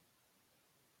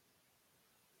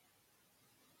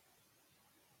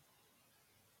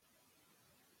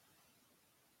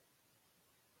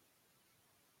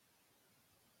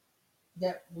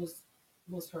 that was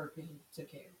her pain to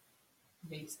carry.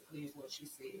 Basically, is what she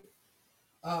said.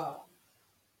 Um,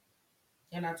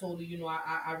 and I told her,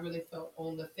 I really felt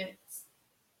on the fence,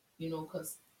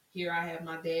 because here I have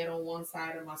my dad on one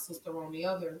side and my sister on the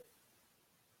other.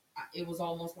 It was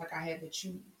almost like I had to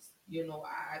choose.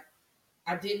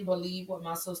 I didn't believe what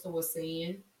my sister was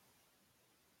saying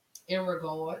in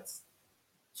regards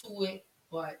to it,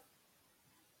 but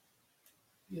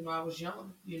I was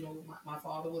young. My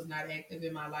father was not active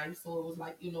in my life, so it was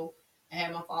like, I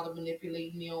had my father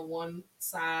manipulating me on one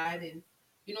side, and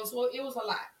so it was a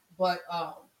lot. But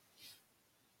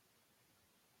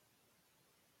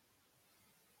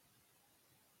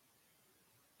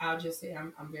I'll just say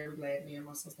I'm very glad me and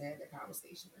my sister had that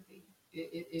conversation today.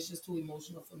 It's just too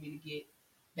emotional for me to get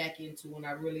back into, and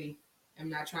I really am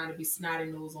not trying to be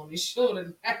snotty nose on this show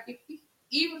tonight,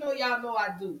 even though y'all know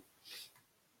I do.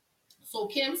 So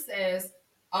Kim says,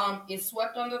 it's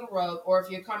swept under the rug, or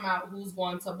if you come out, who's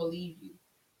going to believe you?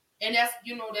 And that's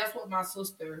what my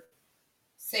sister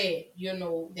said,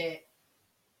 that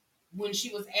when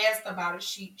she was asked about it,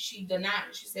 she denied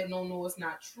it. She said, no, it's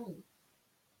not true.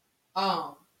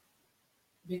 Um,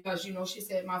 because she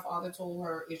said my father told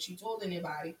her if she told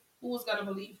anybody, who was gonna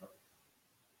believe her?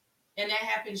 And that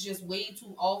happens just way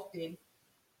too often,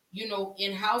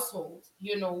 in households.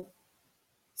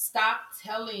 Stop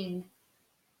telling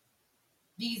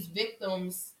these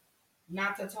victims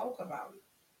not to talk about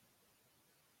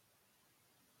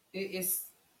it.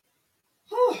 It's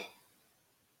whew,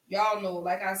 y'all know,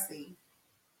 like I say,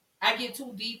 I get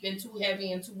too deep and too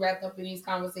heavy and too wrapped up in these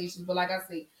conversations. But like I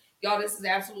say, y'all, this is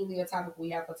absolutely a topic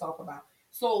we have to talk about.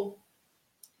 So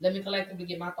let me collectively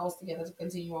get my thoughts together to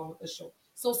continue on with the show.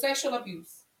 So sexual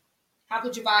abuse. How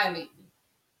could you violate me?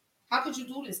 How could you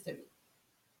do this to me?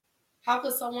 How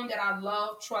could someone that I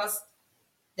love, trust,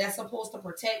 that's supposed to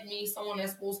protect me, someone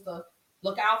that's supposed to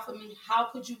look out for me, how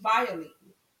could you violate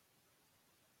me?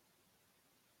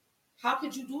 How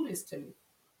could you do this to me?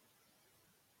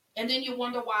 And then you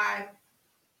wonder why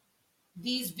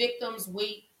these victims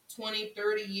wait 20,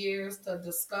 30 years to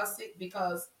discuss it,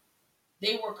 because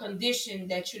they were conditioned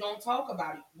that you don't talk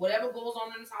about it. Whatever goes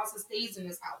on in this house, it stays in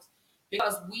this house.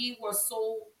 Because we were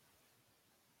so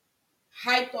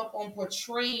hyped up on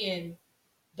portraying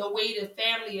the way the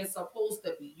family is supposed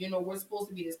to be. You know, we're supposed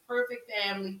to be this perfect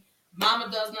family. Mama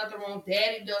does nothing wrong,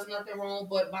 daddy does nothing wrong,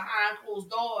 but behind closed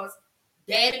doors,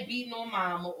 daddy beating on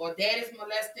mama, or daddy's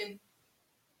molesting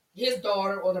his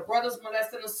daughter, or the brother's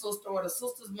molesting the sister, or the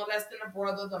sister's molesting the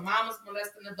brother, the mama's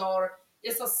molesting the daughter.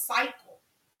 It's a cycle.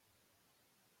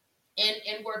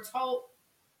 And we're taught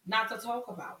not to talk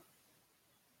about it.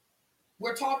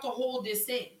 We're taught to hold this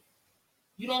in.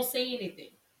 You don't say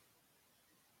anything.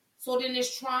 So then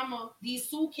this trauma, these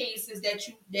suitcases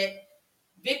that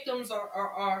victims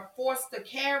are forced to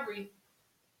carry,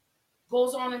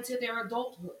 goes on into their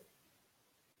adulthood.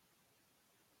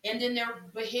 And then their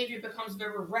behavior becomes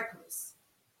very reckless.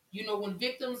 You know, when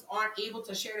victims aren't able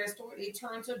to share their story, they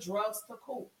turn to drugs to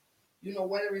cope. You know,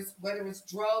 whether it's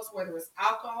drugs, whether it's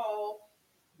alcohol,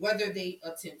 whether they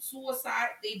attempt suicide,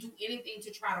 they do anything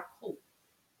to try to cope.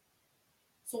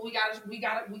 So we gotta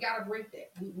break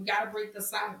that. We gotta break the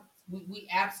silence. We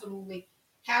absolutely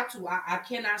have to. I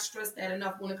cannot stress that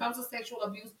enough. When it comes to sexual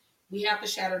abuse, we have to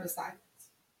shatter the silence.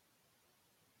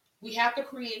 We have to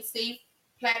create safe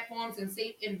platforms and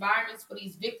safe environments for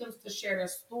these victims to share their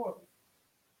story.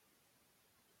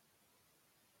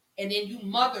 And then you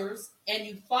mothers and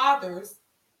you fathers,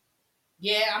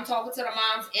 yeah, I'm talking to the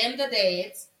moms and the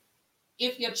dads.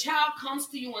 If your child comes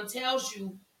to you and tells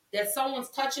you that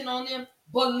someone's touching on them,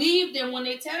 believe them when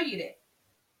they tell you that.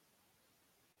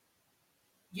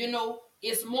 You know,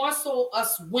 it's more so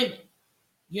us women.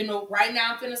 You know, right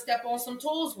now I'm finna step on some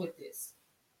toes with this.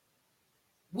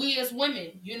 We as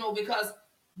women, you know, because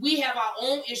we have our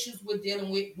own issues we're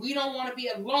dealing with. We don't want to be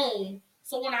alone.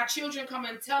 So when our children come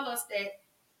and tell us that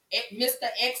Mr.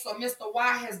 X or Mr.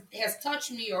 Y has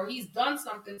touched me, or he's done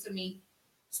something to me,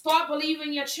 start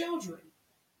believing your children.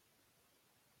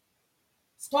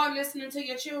 Start listening to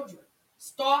your children.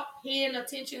 Start paying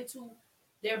attention to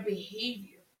their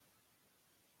behavior.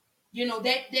 You know,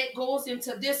 that goes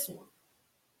into this one.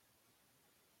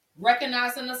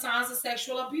 Recognizing the signs of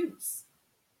sexual abuse.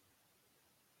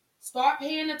 Start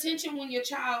paying attention when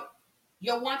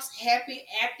your once happy,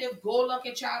 active,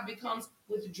 go-lucky child becomes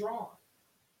withdrawn.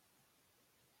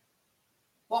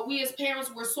 But we as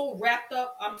parents, we're so wrapped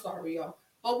up. I'm sorry, y'all.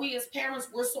 But we as parents,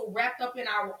 we're so wrapped up in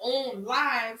our own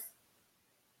lives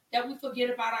that we forget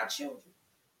about our children.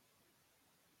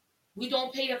 We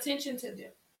don't pay attention to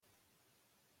them.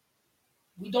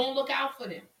 We don't look out for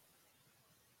them.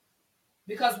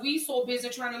 Because we so busy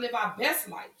trying to live our best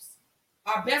lives.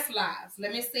 Our best lives.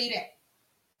 Let me say that.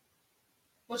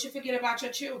 But you forget about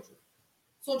your children.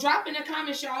 So drop in the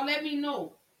comments, y'all. Let me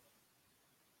know.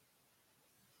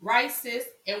 Right, sis?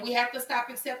 And we have to stop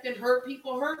accepting hurt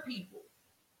people hurt people.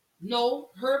 No,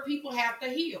 hurt people have to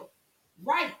heal.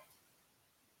 Right.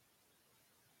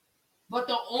 But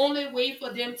the only way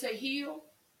for them to heal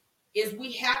is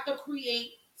we have to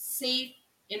create safe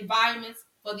environments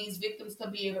for these victims to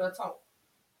be able to talk.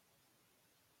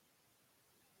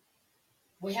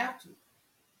 We have to.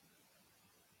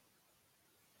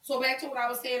 So back to what I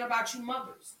was saying about you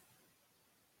mothers.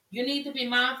 You need to be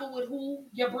mindful with who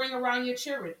you bring around your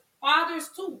children. Fathers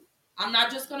too. I'm not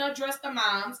just going to address the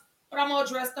moms, but I'm going to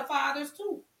address the fathers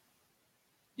too.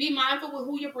 Be mindful with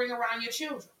who you bring around your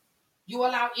children. You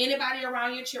allow anybody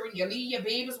around your children. You leave your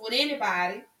babies with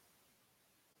anybody.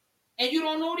 And you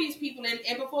don't know these people.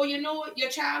 And before you know it, your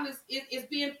child is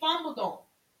being fumbled on.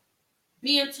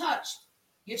 Being touched.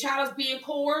 Your child is being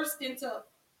coerced into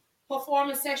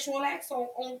performing sexual acts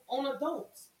on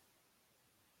adults.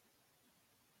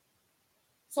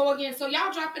 So again,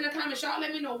 y'all drop in the comments. Y'all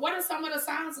let me know, what are some of the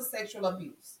signs of sexual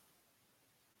abuse?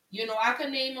 You know, I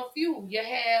can name a few. You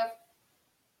have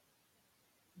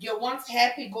your once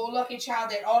happy-go-lucky child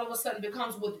that all of a sudden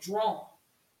becomes withdrawn.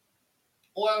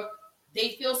 Or they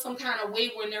feel some kind of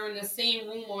way when they're in the same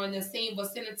room or in the same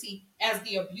vicinity as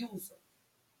the abuser.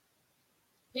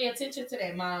 Pay attention to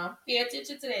that, mom. Pay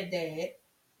attention to that, dad.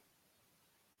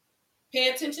 Pay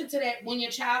attention to that when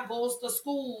your child goes to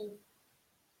school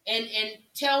and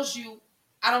tells you,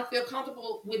 I don't feel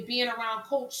comfortable with being around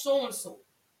coach so-and-so.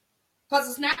 Because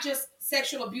it's not just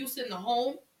sexual abuse in the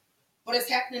home, but it's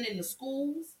happening in the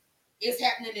schools. It's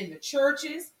happening in the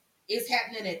churches. It's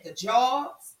happening at the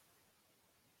jobs.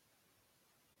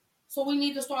 So we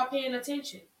need to start paying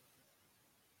attention.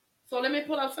 So let me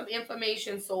pull up some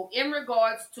information. So in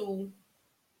regards to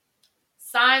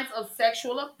signs of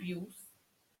sexual abuse,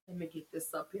 let me get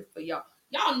this up here for y'all.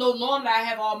 Y'all know normally I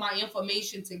have all my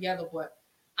information together, but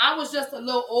I was just a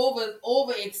little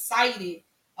over excited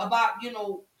about,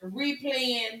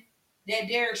 replaying that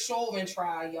Derek Chauvin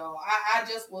trial, y'all. I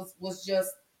just was just,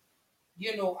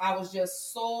 I was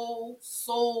just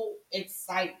so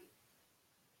excited.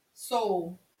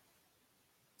 So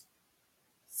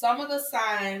some of the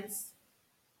signs,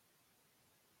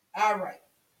 all right.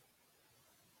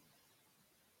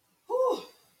 Whew.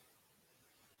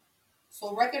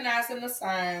 So recognizing the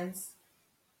signs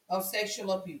of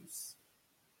sexual abuse.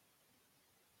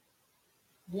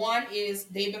 One is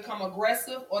they become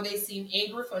aggressive or they seem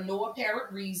angry for no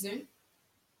apparent reason.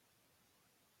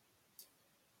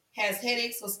 Has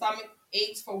headaches or stomach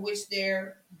aches for which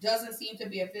there doesn't seem to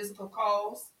be a physical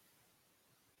cause.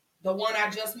 The one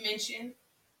I just mentioned,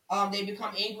 they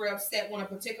become angry or upset when a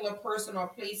particular person or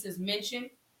place is mentioned.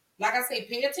 Like I say,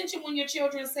 pay attention when your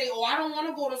children say, oh, I don't want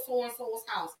to go to so-and-so's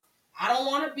house. I don't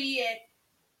want to be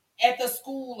at the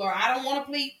school, or I don't want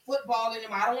to play football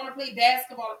anymore. I don't want to play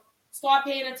basketball. Start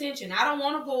paying attention. I don't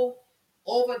want to go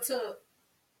over to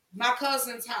my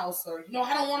cousin's house, or,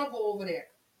 I don't want to go over there.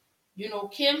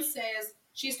 Kim says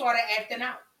she started acting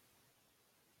out.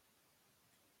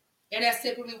 And that's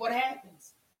typically what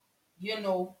happens.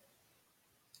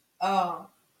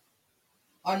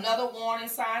 Another warning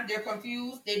sign, they're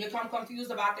confused. They become confused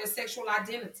about their sexual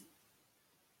identity.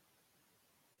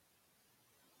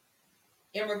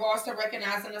 In regards to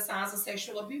recognizing the signs of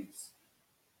sexual abuse.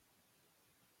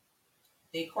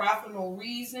 They cry for no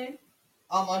reason.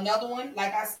 Another one,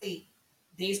 like I say,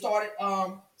 they started,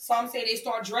 some say they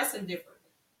start dressing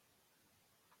differently.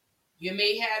 You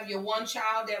may have your one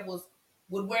child that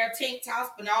would wear tank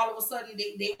tops, but now all of a sudden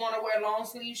they want to wear long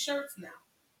sleeve shirts now.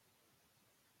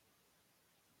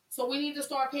 So we need to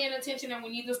start paying attention, and we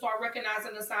need to start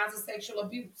recognizing the signs of sexual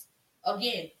abuse.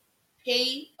 Again,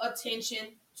 pay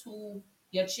attention to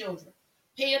your children.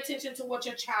 Pay attention to what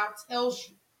your child tells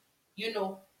you.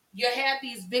 You have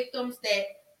these victims that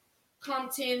come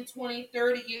 10, 20,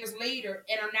 30 years later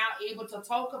and are now able to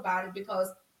talk about it because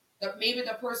maybe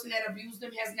the person that abused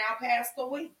them has now passed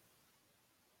away.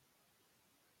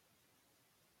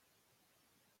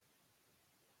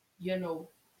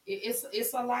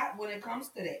 It's a lot when it comes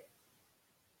to that.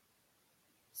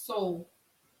 So,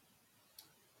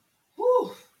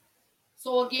 whew.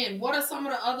 So again, what are some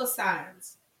of the other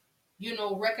signs?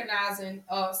 Recognizing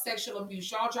sexual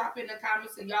abuse. Y'all drop in the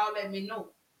comments and y'all let me know.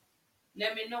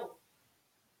 Let me know.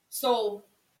 So,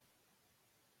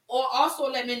 or also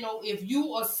let me know if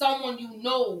you or someone you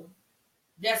know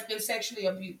that's been sexually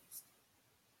abused.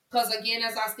 Because again,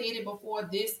 as I stated before,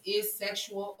 this is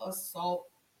Sexual Assault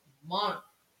Month.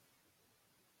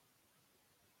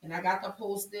 And I got to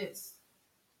post this.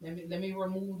 Let me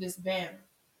remove this banner.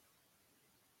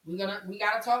 We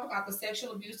gotta talk about the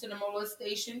sexual abuse and the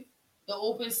molestation, the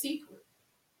open secret.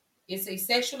 It's a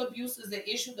sexual abuse is an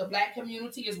issue the Black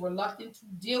community is reluctant to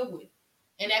deal with.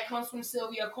 And that comes from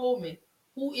Sylvia Coleman,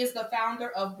 who is the founder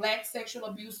of Black Sexual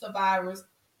Abuse Survivors.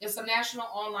 It's a national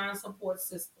online support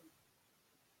system.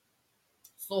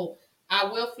 So I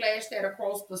will flash that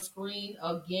across the screen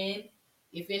again.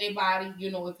 If anybody, if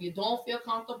you don't feel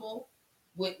comfortable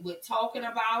with talking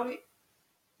about it,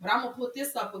 but I'm going to put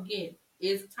this up again.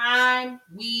 It's time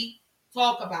we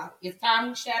talk about it. It's time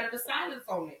we shatter the silence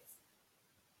on this.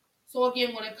 So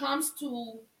again, when it comes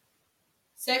to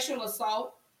sexual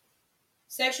assault,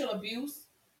 sexual abuse,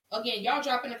 again, y'all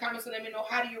drop in the comments and let me know,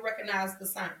 how do you recognize the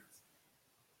signs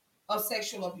of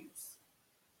sexual abuse?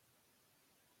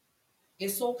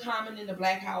 It's so common in the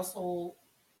Black household.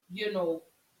 You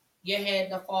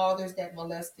had the fathers that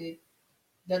molested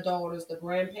the daughters, the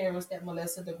grandparents that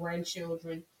molested the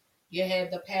grandchildren. You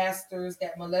had the pastors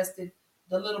that molested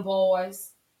the little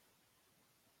boys.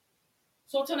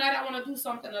 So tonight I want to do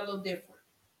something a little different.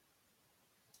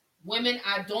 Women,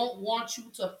 I don't want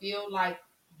you to feel like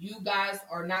you guys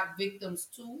are not victims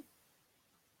too.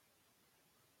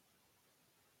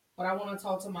 But I want to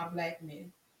talk to my Black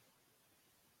men.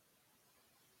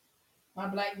 My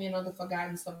Black men are the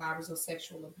forgotten survivors of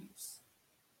sexual abuse.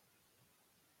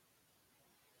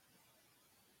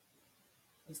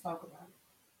 Let's talk about it.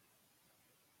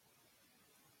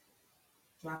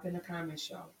 Drop in the comments,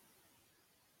 y'all.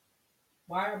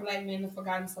 Why are Black men the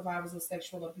forgotten survivors of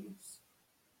sexual abuse?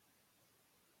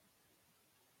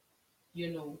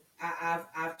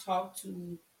 I've talked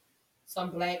to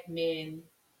some Black men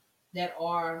that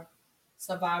are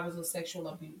survivors of sexual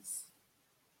abuse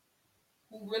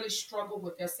who really struggle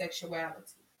with their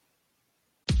sexuality.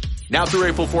 Now through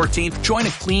April 14th, join a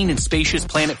clean and spacious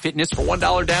Planet Fitness for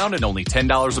 $1 down and only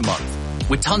 $10 a month.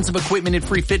 With tons of equipment and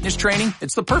free fitness training,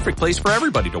 it's the perfect place for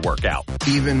everybody to work out.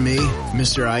 Even me,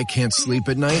 Mr. I can't sleep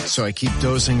at night, so I keep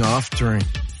dozing off during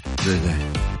the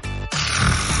day.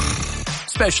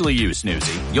 Especially you,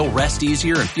 Snoozy. You'll rest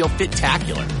easier and feel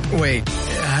fit-tacular. Wait,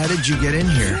 how did you get in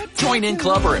here? Join in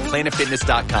club or at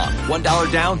planetfitness.com.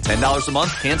 $1 down, $10 a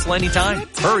month, cancel anytime.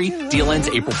 Hurry, deal ends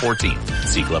April 14th.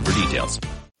 See club for details.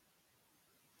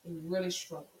 They really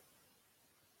struggled.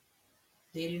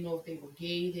 They didn't know if they were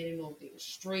gay. They didn't know if they were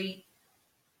straight.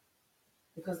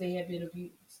 Because they had been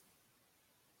abused.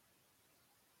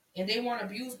 And they weren't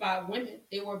abused by women.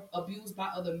 They were abused by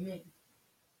other men.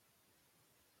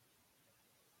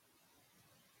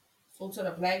 So to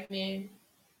the black men,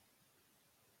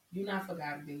 you're not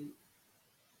forgotten, babe.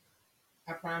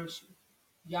 I promise you.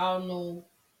 Y'all know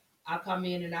I come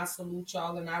in and I salute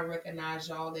y'all and I recognize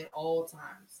y'all at all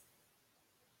times.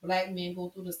 Black men go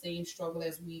through the same struggle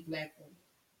as we black women.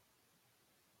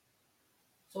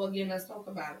 So again, let's talk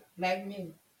about it. Black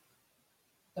men,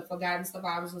 the forgotten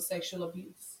survivors of sexual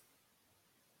abuse.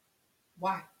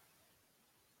 Why?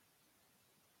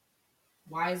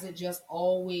 Why is it just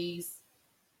always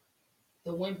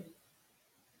the women?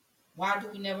 Why do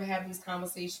we never have these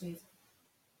conversations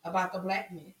about the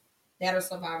black men that are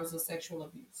survivors of sexual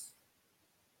abuse?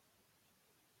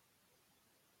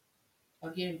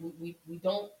 Again, we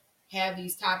don't have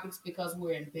these topics because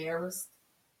we're embarrassed,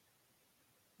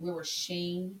 we're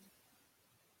ashamed,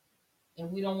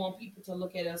 and we don't want people to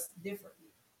look at us differently.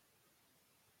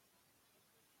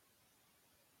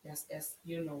 That's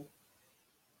you know.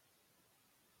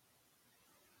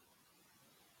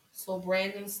 So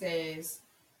Brandon says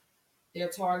they're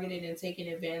targeted and taken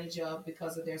advantage of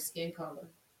because of their skin color.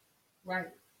 Right.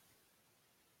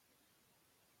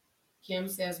 Kim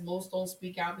says most don't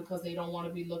speak out because they don't want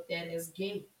to be looked at as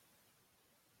gay.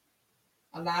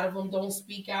 A lot of them don't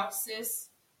speak out, sis,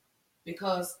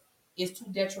 because it's too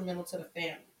detrimental to the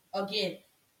family. Again,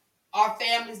 our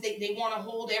families, they want to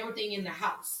hold everything in the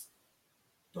house.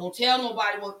 Don't tell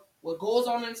nobody what goes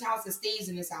on in this house, it stays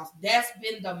in this house. That's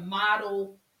been the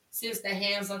motto since the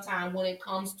hands of time when it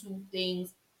comes to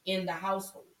things in the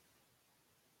household.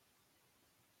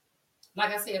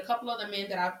 Like I say, a couple of the men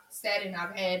that I've sat and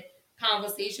I've had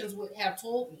conversations with have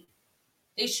told me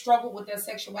they struggled with their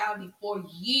sexuality for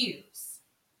years.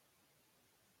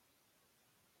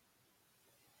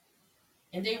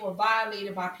 And they were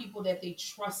violated by people that they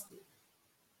trusted.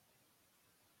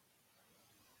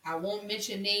 I won't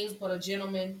mention names, but a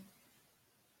gentleman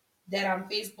that I'm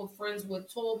Facebook friends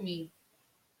with told me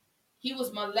he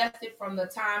was molested from the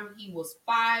time he was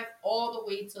 5 all the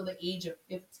way till the age of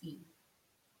 15.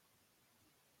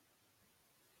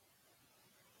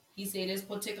 He said this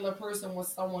particular person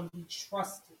was someone he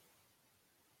trusted,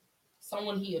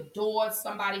 someone he adored,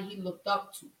 somebody he looked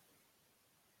up to,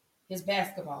 his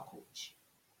basketball coach.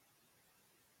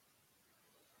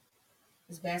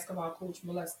 His basketball coach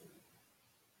molested him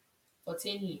for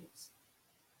 10 years.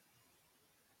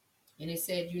 And he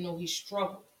said, he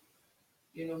struggled.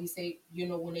 He said,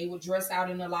 when they would dress out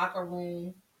in the locker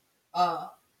room,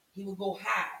 he would go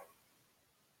hide.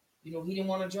 He didn't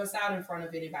want to dress out in front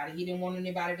of anybody. He didn't want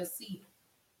anybody to see him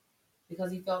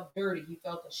because he felt dirty. He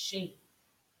felt ashamed.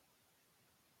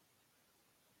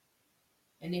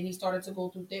 And then he started to go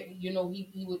through therapy.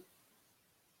 He would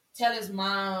tell his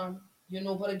mom,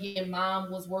 but again,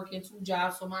 mom was working 2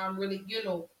 jobs, so mom really,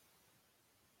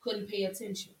 couldn't pay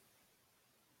attention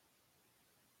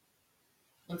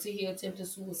until he attempted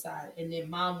suicide. And then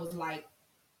mom was like,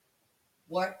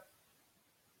 what?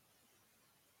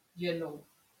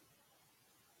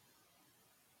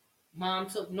 Mom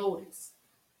took notice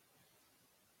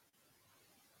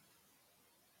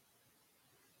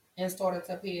and started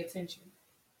to pay attention.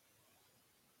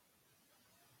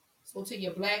 So to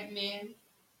your black men,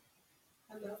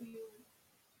 I love you.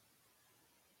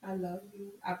 I love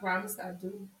you. I promise I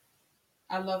do.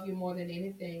 I love you more than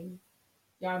anything.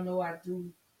 Y'all know I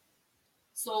do.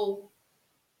 So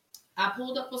I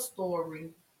pulled up a story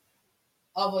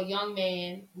of a young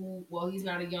man who, well, he's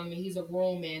not a young man, he's a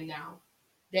grown man now,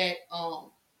 that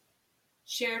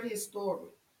shared his story.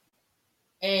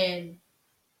 And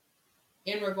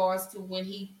in regards to when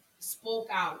he spoke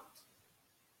out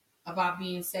about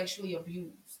being sexually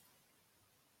abused.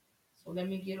 So let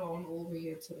me get on over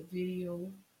here to the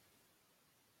video.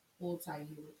 Hold tight,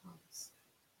 here it comes.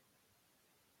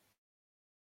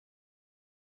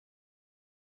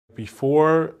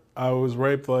 Before I was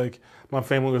raped, my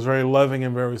family was very loving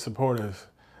and very supportive.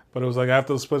 But it was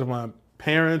after the split of my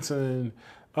parents and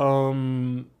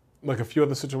a few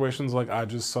other situations, I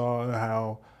just saw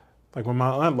how Like when my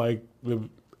aunt,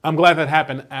 I'm glad that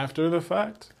happened after the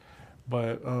fact,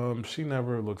 but she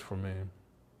never looked for me.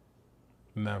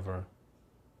 Never.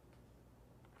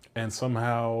 And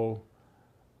somehow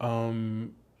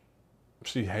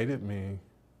she hated me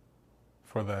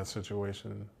for that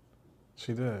situation.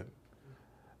 She did.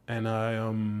 And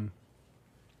I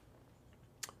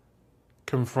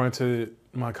confronted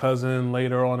my cousin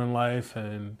later on in life,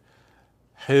 and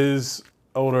his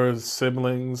older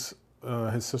siblings,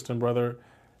 his sister and brother,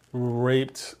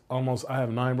 raped almost, I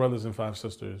have 9 brothers and 5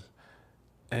 sisters,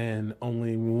 and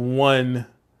only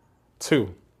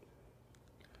 2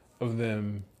 of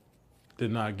them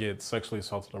did not get sexually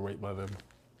assaulted or raped by them.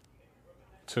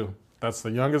 2. That's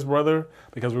the youngest brother,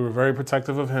 because we were very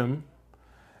protective of him,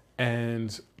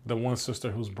 and the one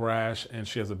sister who's brash and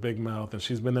she has a big mouth, and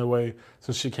she's been that way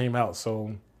since she came out.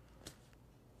 So,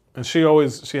 and she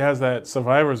has that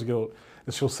survivor's guilt,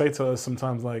 and she'll say to us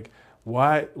sometimes, like,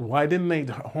 why didn't they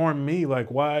harm me?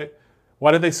 Like, why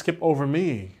did they skip over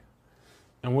me?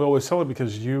 And we always tell her,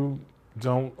 because you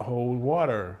don't hold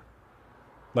water.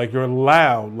 Like, you're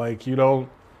loud. Like, no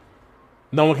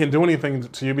one can do anything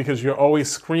to you because you're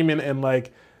always screaming and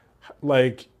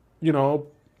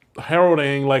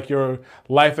heralding like your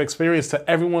life experience to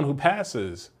everyone who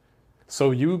passes.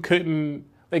 So they couldn't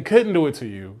do it to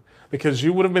you because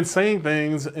you would have been saying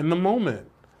things in the moment.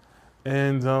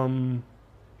 And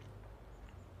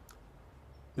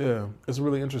yeah, it's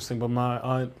really interesting. But my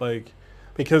aunt,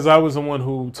 because I was the one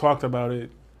who talked about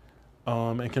it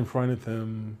and confronted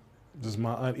them, just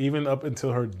my aunt, even up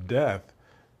until her death,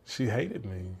 she hated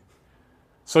me.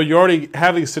 So you already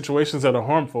have these situations that are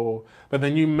harmful, but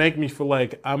then you make me feel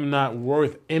like I'm not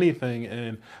worth anything.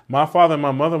 And my father and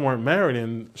my mother weren't married,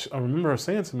 and I remember her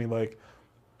saying to me, like,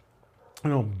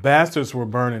 bastards will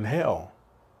burn in hell.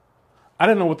 I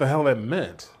didn't know what the hell that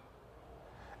meant.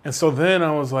 And so then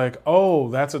I was like, oh,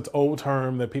 that's an old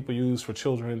term that people use for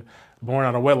children born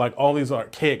out of wedlock, all these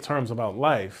archaic terms about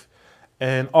life.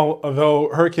 And although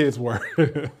her kids were,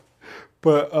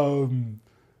 but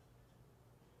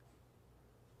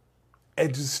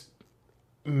it just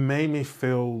made me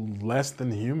feel less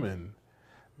than human.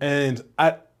 And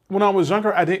when I was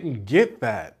younger, I didn't get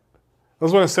that.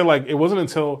 That's what I said. Like, it wasn't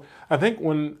until I think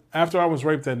after I was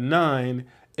raped at 9,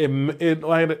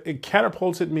 it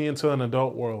catapulted me into an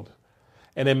adult world,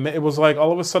 and it was like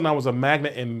all of a sudden I was a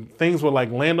magnet, and things would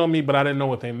like land on me, but I didn't know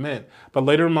what they meant. But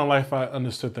later in my life, I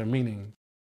understood their meaning.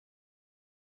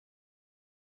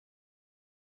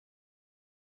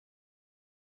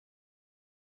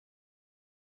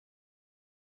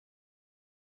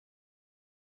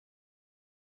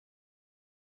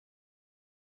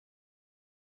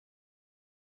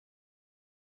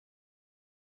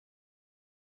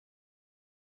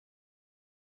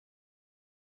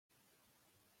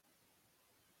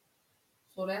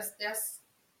 So that's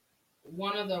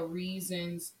one of the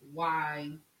reasons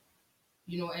why,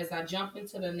 as I jump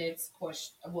into the next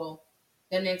question,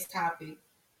 the next topic,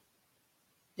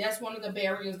 that's one of the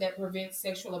barriers that prevents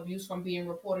sexual abuse from being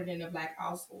reported in a Black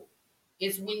household.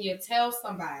 It's when you tell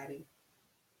somebody,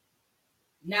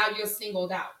 now you're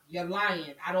singled out, you're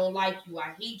lying, I don't like you,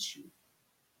 I hate you.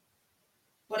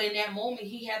 But in that moment,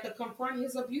 he had to confront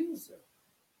his abuser.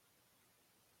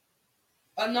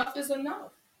 Enough is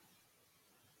enough.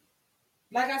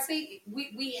 Like I say,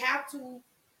 we have to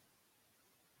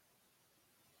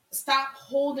stop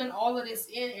holding all of this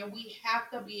in, and we have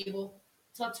to be able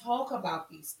to talk about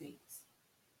these things.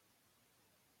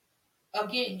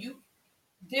 Again,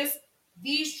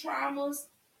 these traumas,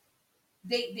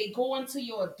 they go into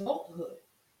your adulthood.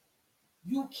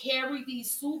 You carry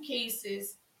these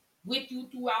suitcases with you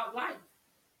throughout life.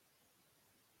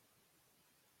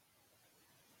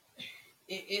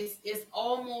 It's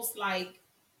almost like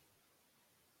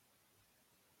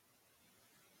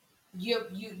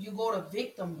you go to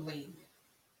victim blaming.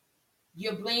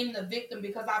 You blame the victim,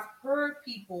 because I've heard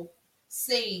people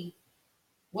say,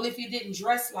 well, if you didn't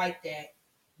dress like that,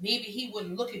 maybe he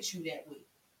wouldn't look at you that way.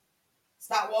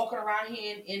 Stop walking around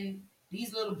here in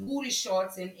these little booty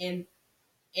shorts, and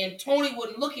Tony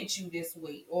wouldn't look at you this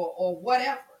way, or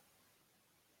whatever.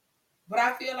 But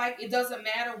I feel like it doesn't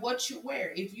matter what you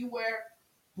wear. If you wear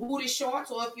booty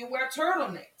shorts or if you wear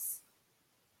turtlenecks,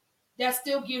 that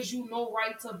still gives you no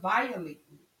right to violate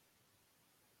me.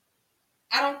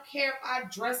 I don't care if I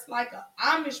dress like an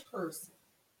Amish person.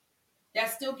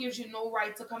 That still gives you no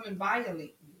right to come and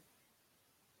violate me.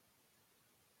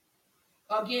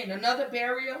 Again, another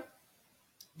barrier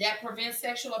that prevents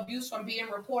sexual abuse from being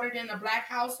reported in a Black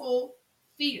household: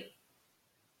 fear.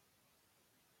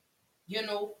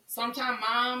 Sometimes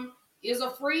mom is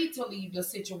afraid to leave the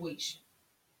situation.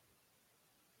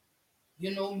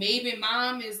 You know, maybe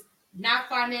mom is not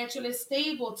financially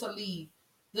stable to leave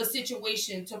the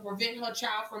situation to prevent her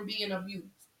child from being abused.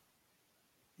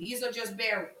 These are just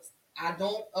barriers. I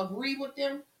don't agree with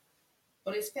them,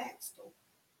 but it's facts though.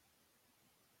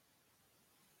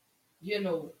 You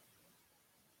know,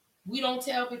 we don't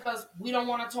tell because we don't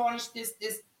want to tarnish this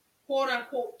quote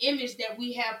unquote image that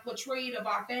we have portrayed of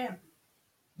our family.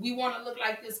 We want to look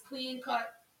like this clean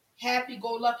cut, happy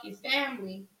go lucky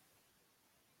family,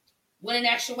 when in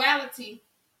actuality,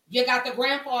 you got the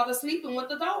grandfather sleeping with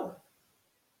the daughter.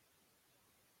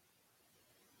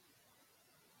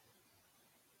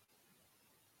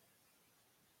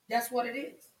 That's what it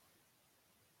is.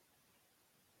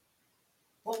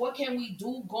 But what can we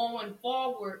do going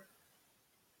forward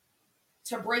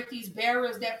to break these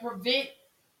barriers that prevent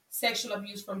sexual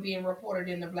abuse from being reported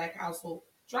in the Black household?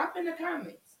 Drop in the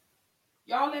comments.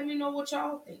 Y'all let me know what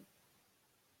y'all think.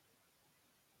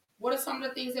 What are some of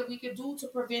the things that we could do to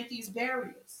prevent these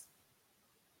barriers?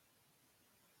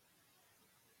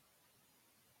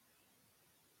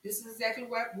 This is exactly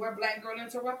where Black Girl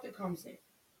Interrupted comes in.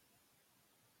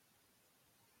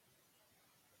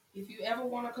 If you ever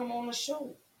want to come on the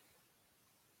show,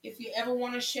 if you ever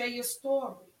want to share your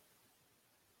story,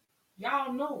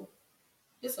 y'all know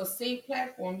it's a safe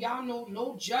platform. Y'all know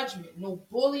no judgment, no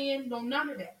bullying, no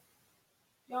none of that.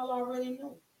 Y'all already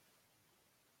know.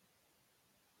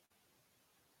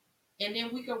 And then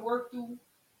we can work through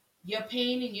your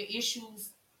pain and your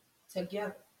issues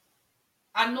together.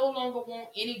 I no longer want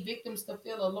any victims to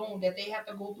feel alone, that they have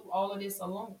to go through all of this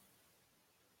alone.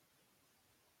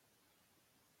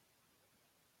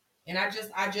 And I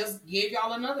just gave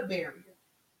y'all another barrier.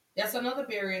 That's another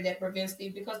barrier that prevents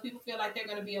things because people feel like they're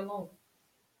going to be alone.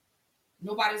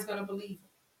 Nobody's going to believe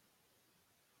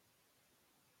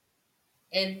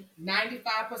it. And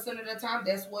 95% of the time,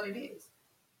 that's what it is.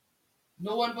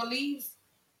 No one believes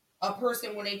a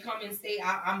person when they come and say,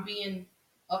 I'm being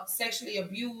sexually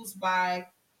abused by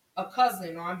a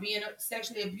cousin, or I'm being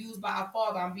sexually abused by a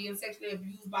father, I'm being sexually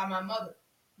abused by my mother.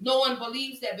 No one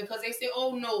believes that because they say,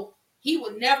 oh no, he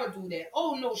would never do that.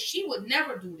 Oh no, she would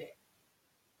never do that.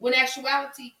 When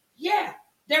actuality, yeah,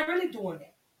 they're really doing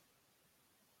that.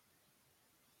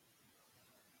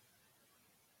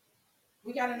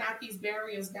 We got to knock these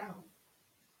barriers down.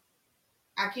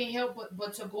 I can't help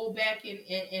but to go back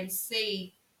and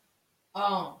say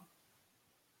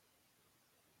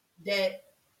that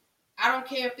I don't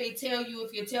care if they tell you,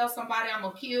 if you tell somebody I'm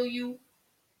going to kill you,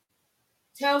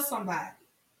 tell somebody.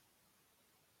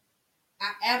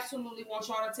 I absolutely want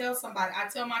y'all to tell somebody. I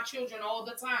tell my children all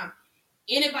the time,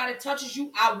 anybody touches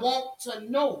you, I want to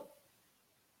know.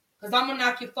 Because I'm going to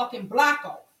knock your fucking block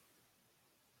off.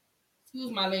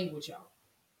 Excuse my language, y'all.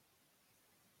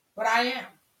 But I am.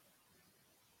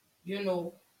 You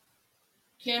know,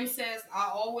 Kim says, I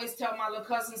always tell my little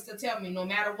cousins to tell me, no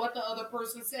matter what the other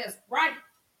person says, right.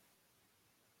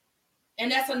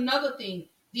 And that's another thing.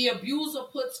 The abuser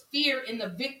puts fear in the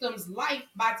victim's life.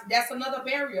 That's another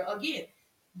barrier. Again,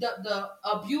 the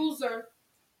abuser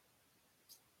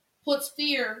puts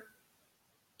fear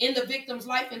in the victim's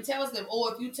life and tells them,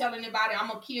 oh, if you tell anybody, I'm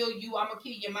going to kill you, I'm going to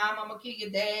kill your mom, I'm going to kill your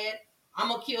dad, I'm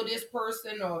going to kill this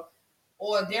person,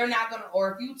 or they're not going to,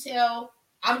 or if you tell,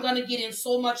 I'm going to get in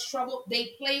so much trouble.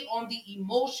 They play on the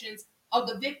emotions of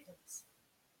the victims.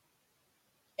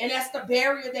 And that's the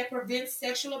barrier that prevents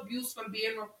sexual abuse from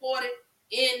being reported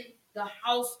in the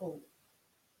household.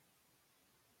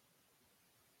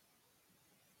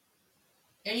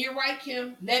 And you're right,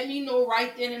 Kim. Let me know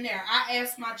right then and there. I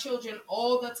ask my children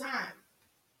all the time,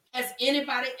 has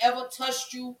anybody ever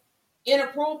touched you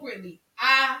inappropriately?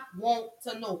 I want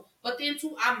to know. But then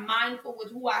too, I'm mindful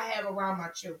with who I have around my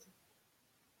children.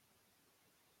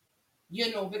 You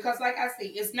know, because like I say,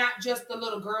 it's not just the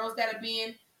little girls that are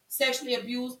being sexually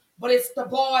abused, but it's the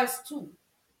boys too.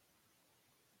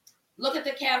 Look at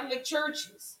the Catholic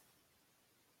churches.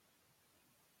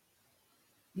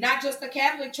 Not just the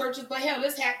Catholic churches, but hell,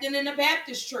 it's happening in the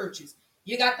Baptist churches.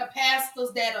 You got the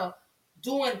pastors that are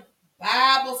doing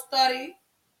Bible study.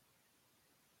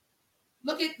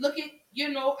 Look at, you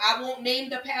know, I won't name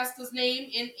the pastor's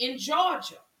name in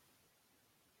Georgia.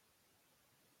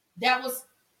 That was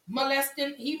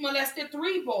molesting, he molested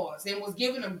 3 boys and was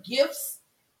giving them gifts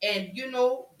and, you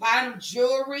know, buying them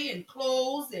jewelry and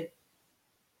clothes and,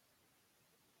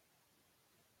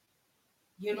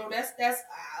 you know, that's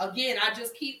again, I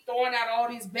just keep throwing out all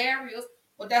these barriers,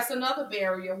 but that's another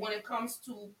barrier when it comes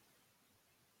to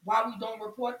why we don't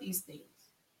report these things.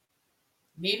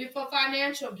 Maybe for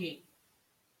financial gain.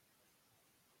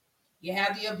 You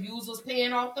have the abusers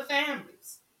paying off the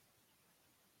families.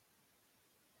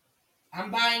 I'm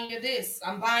buying you this.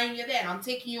 I'm buying you that. I'm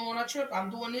taking you on a trip. I'm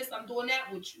doing this. I'm doing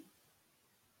that with you.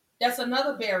 That's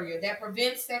another barrier that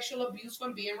prevents sexual abuse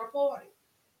from being reported.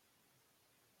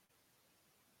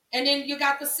 And then you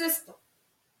got the system.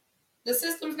 The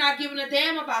system's not giving a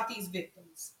damn about these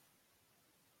victims.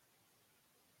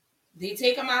 They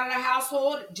take them out of the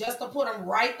household just to put them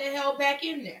right the hell back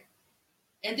in there.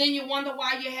 And then you wonder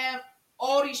why you have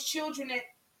all these children that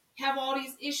have all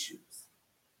these issues.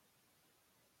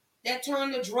 That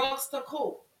turn the drugs to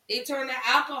coke. They turn the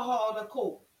alcohol to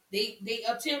coke. They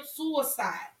attempt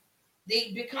suicide.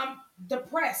 They become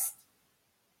depressed.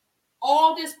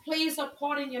 All this plays a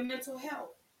part in your mental health.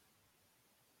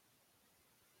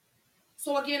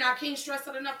 So again, I can't stress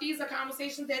it enough. These are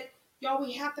conversations that y'all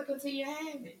we have to continue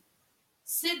having.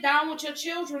 Sit down with your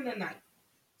children tonight.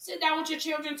 Sit down with your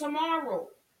children tomorrow.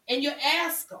 And you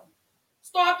ask them.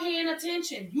 Start paying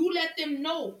attention. You let them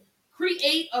know.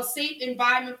 Create a safe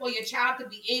environment for your child to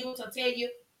be able to tell you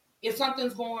if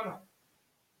something's going on.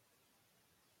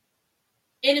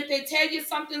 And if they tell you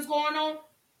something's going on,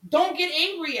 don't get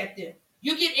angry at them.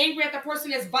 You get angry at the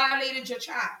person that's violated your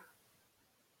child.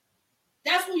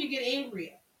 That's who you get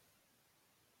angry at.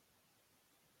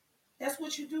 That's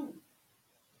what you do.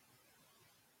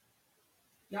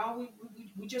 Y'all,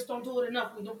 we just don't do it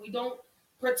enough. We don't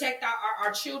protect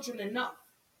our children enough.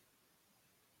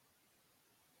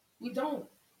 We don't.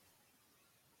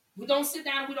 We don't sit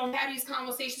down and we don't have these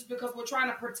conversations because we're trying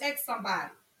to protect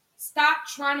somebody. Stop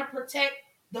trying to protect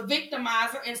the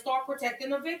victimizer and start protecting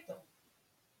the victim.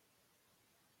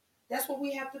 That's what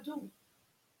we have to do.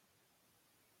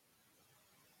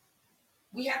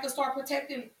 We have to start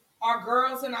protecting our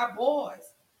girls and our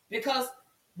boys because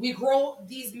we grow,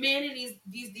 these men and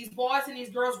these boys and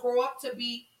these girls grow up to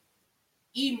be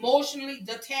emotionally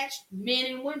detached men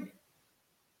and women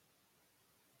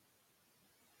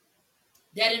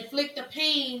that inflict the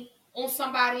pain on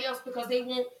somebody else because they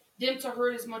want them to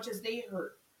hurt as much as they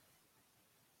hurt.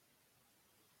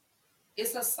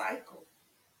 It's a cycle.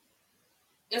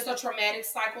 It's a traumatic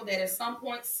cycle that at some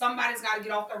point somebody's got to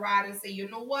get off the ride and say, you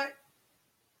know what?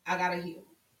 I got to heal.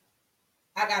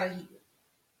 I got to heal.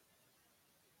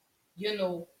 You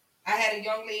know, I had a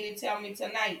young lady tell me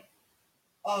tonight,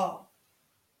 the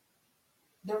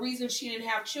reason she didn't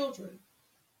have children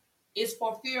is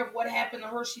for fear of what happened to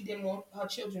her. She didn't want her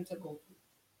children to go through.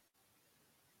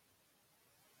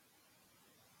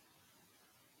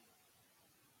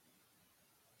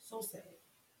 So sad.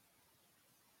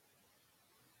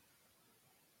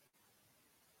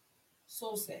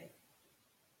 So sad.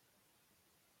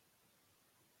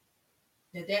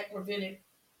 That prevented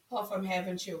her from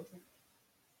having children.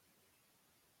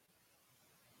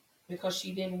 Because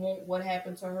she didn't want what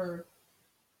happened to her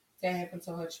to happen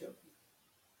to her children.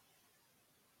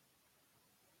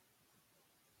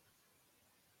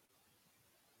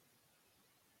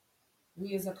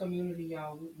 We as a community,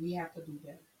 y'all, we have to do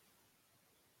better.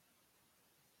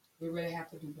 We really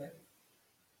have to do better.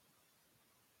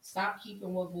 Stop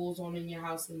keeping what goes on in your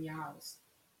house in your house.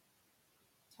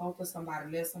 Talk to somebody.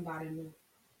 Let somebody know.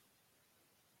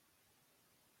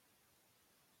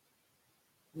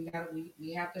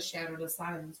 We have to shatter the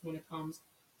silence when it comes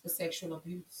to sexual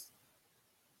abuse.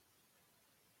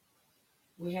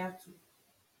 We have to.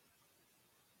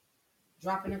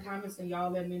 Drop in the comments and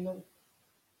y'all let me know.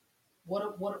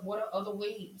 What are other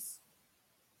ways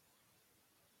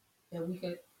that we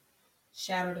could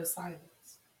shatter the silence?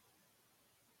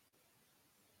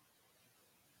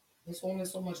 There's only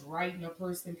so much writing a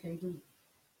person can do.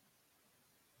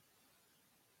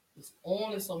 There's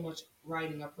only so much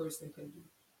writing a person can do.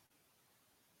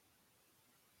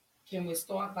 Can we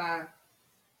start by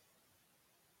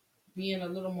being a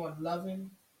little more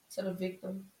loving to the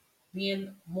victim,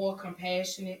 being more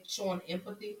compassionate, showing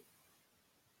empathy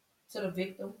to the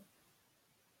victim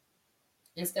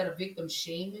instead of victim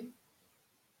shaming?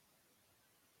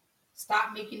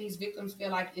 Stop making these victims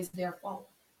feel like it's their fault.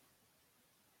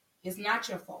 It's not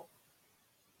your fault.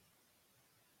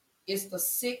 It's the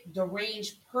sick,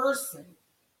 deranged person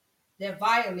that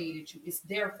violated you. It's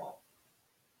their fault.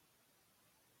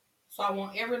 So I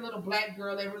want every little black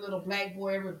girl, every little black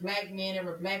boy, every black man,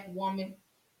 every black woman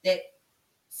that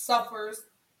suffers,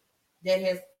 that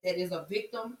is a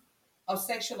victim of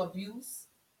sexual abuse,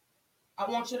 I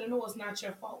want you to know it's not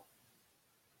your fault.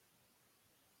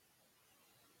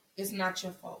 It's not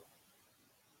your fault.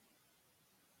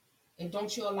 And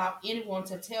don't you allow anyone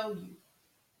to tell you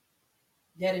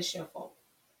that it's your fault.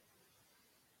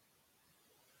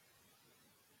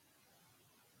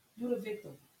 You're the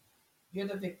victim. You're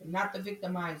the victim, not the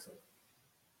victimizer.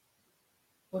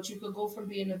 But you could go from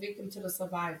being the victim to the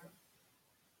survivor.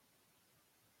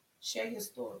 Share your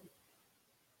story.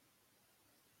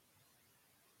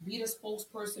 Be the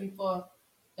spokesperson for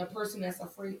the person that's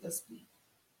afraid to speak.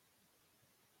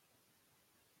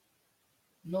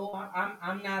 No,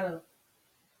 I'm not a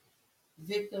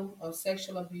victim of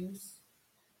sexual abuse,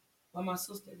 but my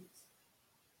sister is.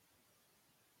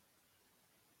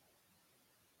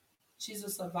 She's a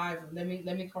survivor. Let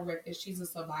me correct this. She's a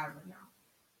survivor now.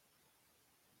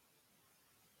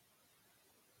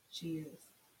 She is.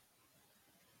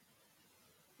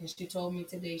 And she told me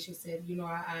today, she said, you know,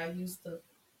 I used to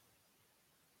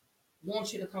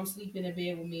want you to come sleep in the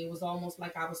bed with me. It was almost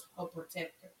like I was her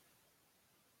protector.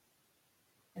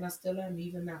 And I still am,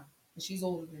 even now. And she's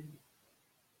older than me.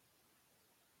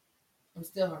 I'm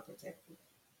still her protector.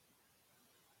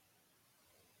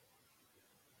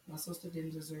 My sister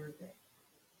didn't deserve that.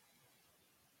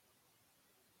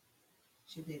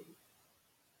 She didn't.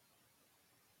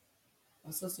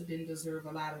 My sister didn't deserve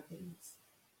a lot of things.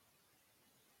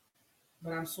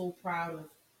 But I'm so proud of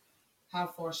how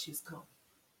far she's come.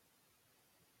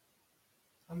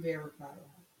 I'm very proud of her.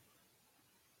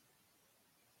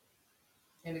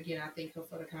 And again, I thank her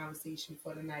for the conversation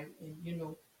for tonight. And, you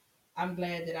know, I'm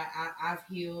glad that I've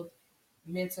healed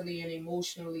mentally and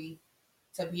emotionally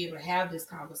to be able to have this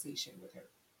conversation with her.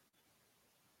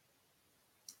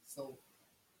 So,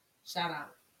 shout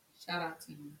out. Shout out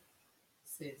to you,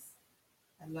 sis.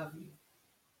 I love you.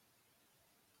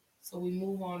 So we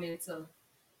move on into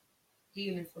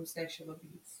healing from sexual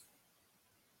abuse.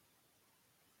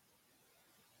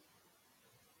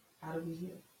 How do we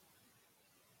heal?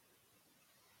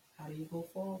 How do you go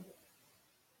forward?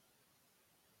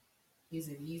 Is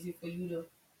it easy for you to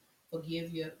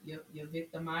forgive your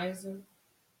victimizer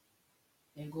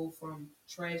and go from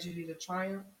tragedy to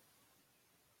triumph?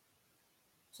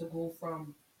 To go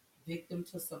from victim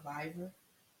to survivor?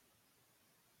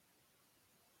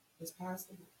 It's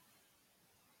possible.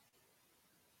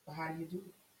 But how do you do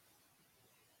it?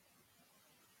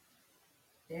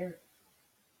 There.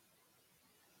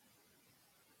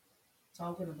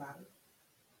 Talking about it.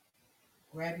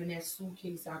 Grabbing that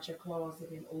suitcase out your closet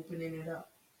and opening it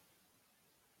up.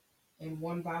 And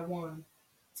one by one,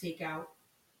 take out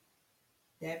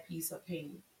that piece of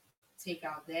pain. Take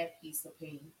out that piece of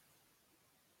pain.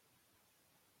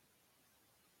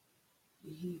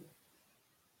 You heal.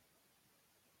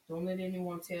 Don't let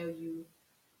anyone tell you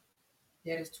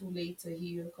that it's too late to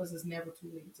heal, because it's never too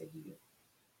late to heal.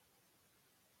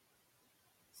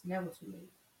 It's never too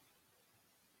late.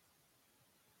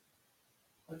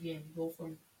 Again, go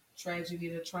from tragedy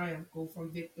to triumph. Go from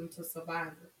victim to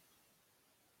survivor.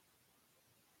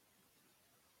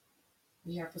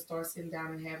 We have to start sitting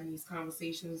down and having these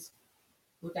conversations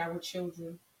with our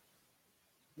children,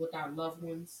 with our loved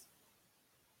ones.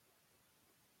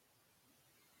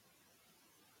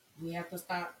 We have to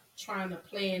stop trying to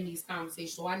plan these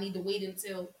conversations. So I need to wait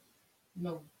until,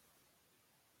 no.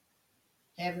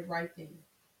 Have it right then.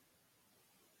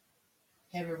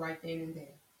 Have it right then and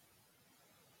there.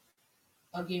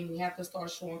 Again, we have to start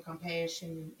showing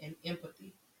compassion and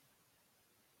empathy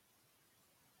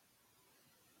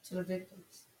to the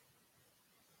victims.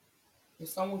 If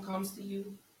someone comes to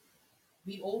you,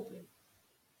 be open.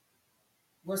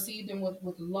 Receive them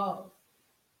with love.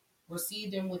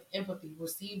 Receive them with empathy.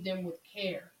 Receive them with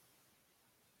care.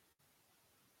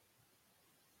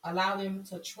 Allow them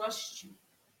to trust you,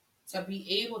 to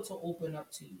be able to open up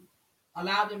to you.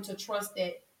 Allow them to trust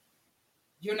that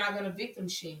you're not going to victim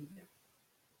shame them.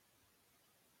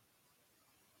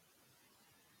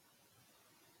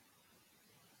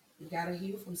 You got to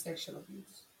heal from sexual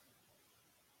abuse.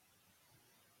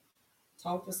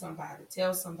 Talk to somebody.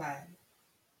 Tell somebody.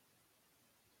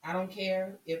 I don't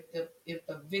care if the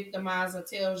victimizer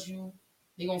tells you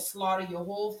they're going to slaughter your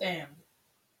whole family.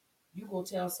 You go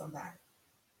tell somebody.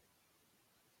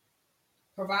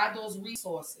 Provide those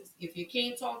resources. If you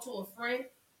can't talk to a friend,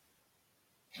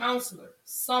 counselor,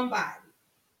 somebody.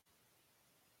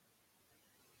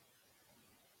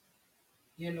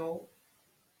 You know.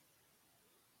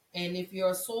 And if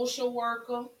you're a social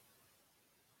worker,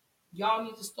 y'all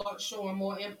need to start showing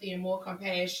more empathy and more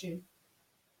compassion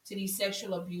to these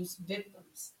sexual abuse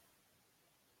victims.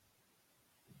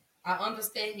 I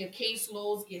understand your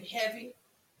caseloads get heavy,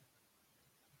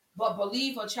 but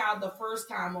believe a child the first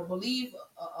time, or believe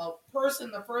a person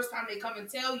the first time they come and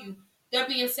tell you they're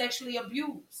being sexually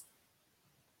abused.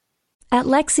 At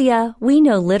Lexia, we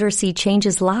know literacy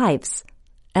changes lives.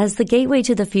 As the gateway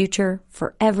to the future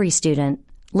for every student,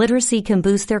 literacy can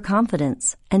boost their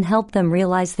confidence and help them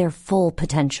realize their full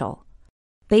potential.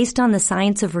 Based on the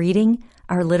science of reading,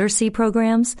 our literacy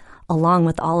programs, along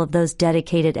with all of those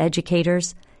dedicated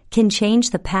educators, can change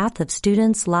the path of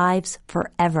students' lives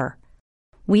forever.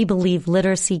 We believe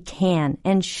literacy can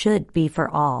and should be for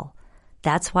all.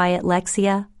 That's why at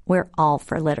Lexia, we're all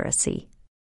for literacy.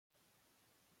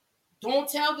 Don't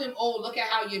tell them, oh, look at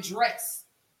how you dress.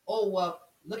 Oh, well,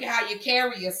 look at how you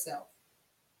carry yourself.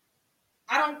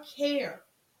 I don't care.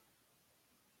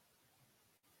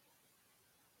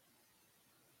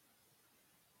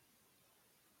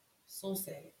 So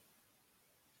sad.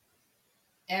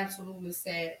 Absolutely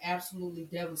sad. Absolutely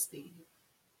devastated.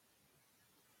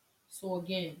 So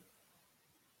again,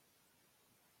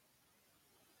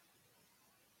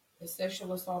 it's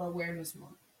Sexual Assault Awareness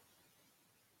Month.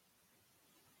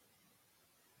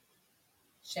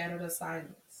 Shatter the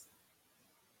silence.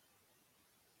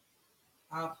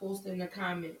 I'll post in the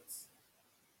comments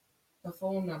the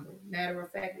phone number. Matter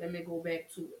of fact, let me go back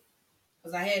to it.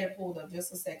 Because I had it pulled up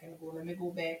just a second ago. Let me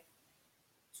go back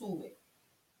to it.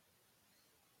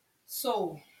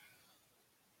 So,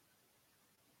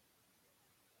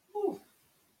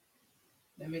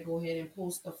 let me go ahead and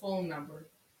post the phone number.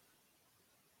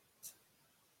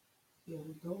 Here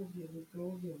we go, here we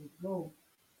go, here we go.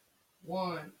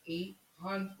 1-800-656-4673.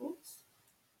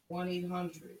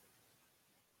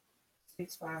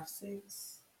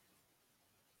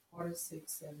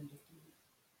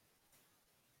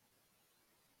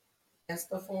 That's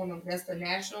the phone number. That's the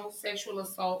National Sexual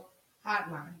Assault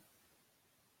Hotline.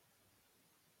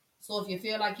 So if you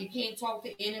feel like you can't talk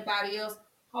to anybody else,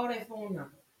 call that phone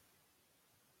number.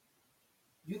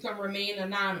 You can remain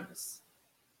anonymous.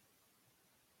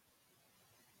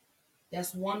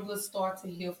 That's one good start to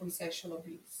heal from sexual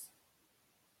abuse.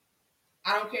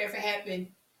 I don't care if it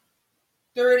happened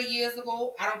 30 years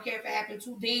ago. I don't care if it happened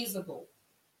 2 days ago.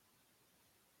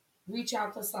 Reach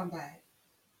out to somebody.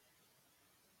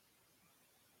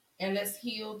 And let's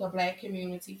heal the Black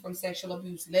community from sexual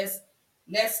abuse. Let's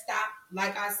stop.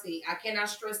 Like I say, I cannot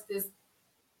stress this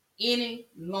any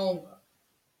longer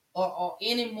or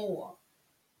any more.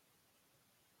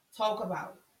 Talk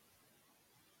about it.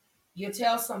 You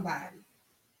tell somebody.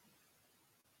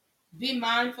 Be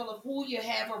mindful of who you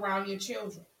have around your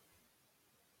children.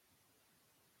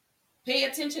 Pay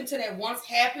attention to that once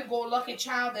happy-go-lucky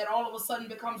child that all of a sudden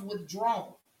becomes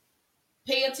withdrawn.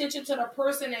 Pay attention to the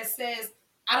person that says,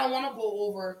 I don't want to go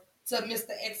over to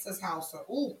Mr. X's house, or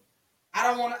ooh, I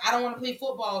don't want to play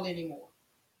football anymore.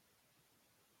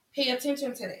 Pay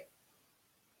attention to that.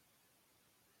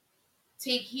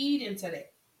 Take heed into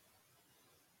that.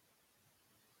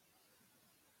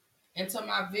 And to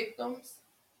my victims,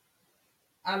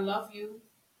 I love you.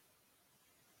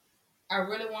 I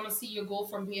really want to see you go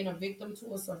from being a victim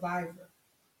to a survivor.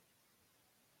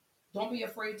 Don't be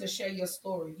afraid to share your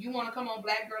story. If you want to come on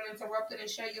Black Girl Interrupted and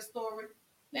share your story,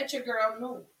 let your girl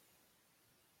know.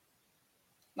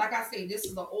 Like I say, this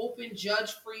is an open,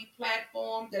 judge-free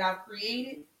platform that I've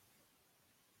created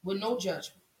with no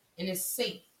judgment, and it's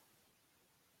safe.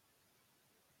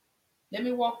 Let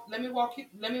me walk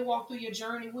through your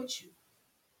journey with you.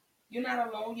 You're not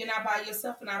alone. You're not by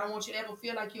yourself, and I don't want you to ever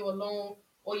feel like you're alone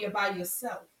or you're by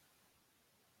yourself.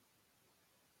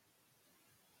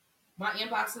 My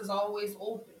inbox is always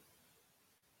open.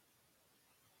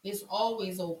 It's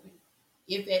always open.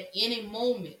 If at any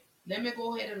moment, let me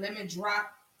go ahead and let me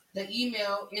drop the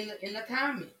email in the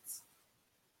comments.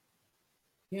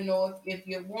 You know, if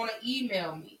you want to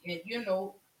email me and you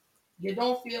don't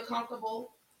feel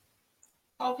comfortable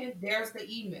talking, there's the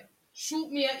email.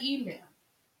 Shoot me an email.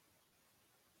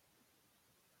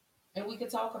 And we can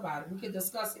talk about it. We can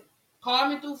discuss it. Call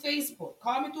me through Facebook.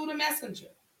 Call me through the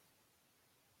messenger.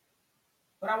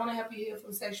 But I want to help you heal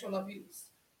from sexual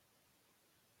abuse.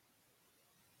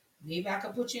 Maybe I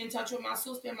can put you in touch with my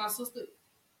sister, and my sister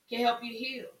can help you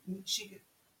heal. She can,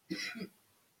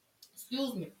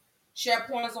 excuse me, share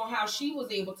points on how she was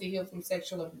able to heal from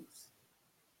sexual abuse.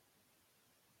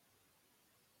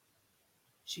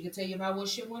 She can tell you about what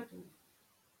she went through.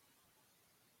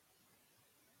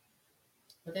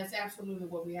 But that's absolutely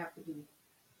what we have to do.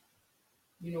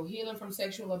 You know, healing from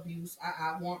sexual abuse,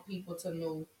 I want people to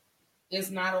know it's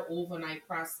not an overnight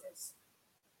process.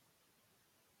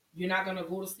 You're not going to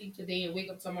go to sleep today and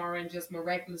wake up tomorrow and just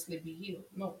miraculously be healed.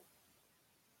 No.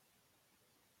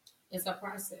 It's a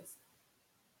process.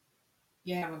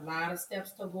 You have a lot of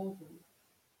steps to go through.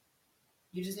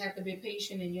 You just have to be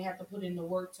patient, and you have to put in the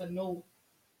work to know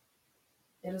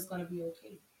that it's going to be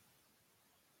okay.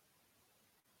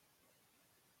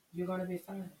 You're going to be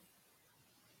fine.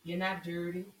 You're not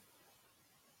dirty.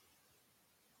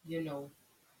 You know,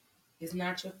 it's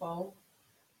not your fault.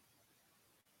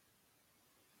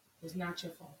 It's not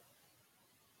your fault.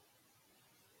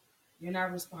 You're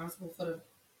not responsible for the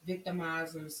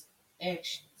victimizer's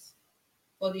actions.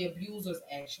 for the abuser's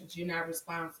actions. You're not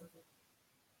responsible.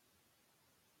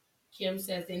 Kim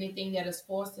says anything that is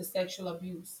forced is sexual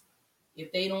abuse.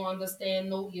 If they don't understand,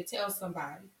 no, you tell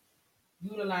somebody.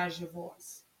 Utilize your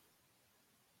voice.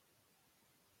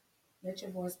 Let your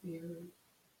voice be heard.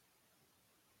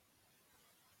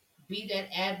 Be that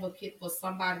advocate for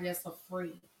somebody that's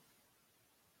afraid.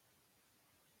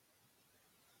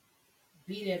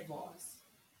 Be that voice.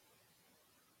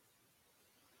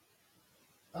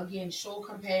 Again, show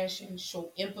compassion,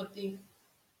 show empathy.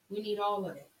 We need all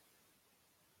of that.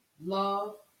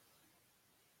 Love.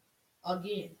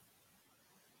 Again,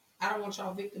 I don't want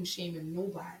y'all victim shaming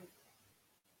nobody.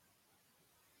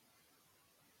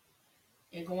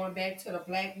 And going back to the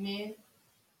black men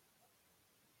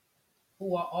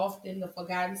who are often the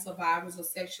forgotten survivors of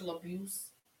sexual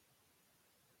abuse,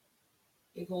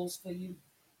 it goes for you.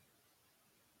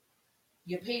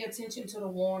 You pay attention to the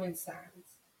warning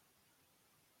signs.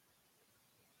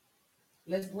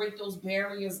 Let's break those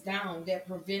barriers down that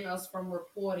prevent us from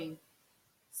reporting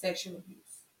sexual abuse.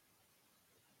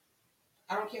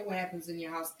 I don't care what happens in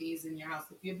your house, stays in your house.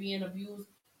 If you're being abused,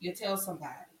 you tell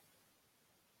somebody.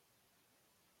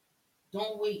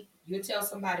 Don't wait. You tell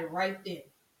somebody right then.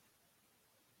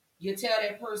 You tell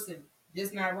that person, this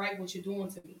is not right what you're doing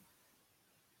to me.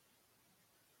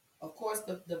 Of course,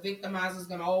 the victimizer is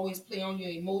going to always play on your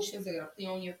emotions. They're going to play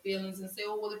on your feelings and say,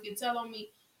 oh, well, if you're telling me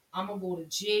I'm going to go to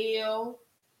jail,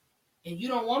 and you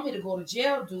don't want me to go to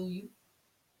jail, do you?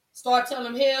 Start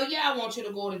telling them, hell yeah, I want you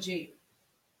to go to jail.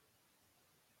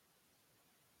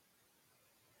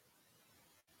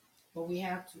 But we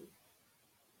have to.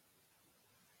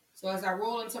 So as I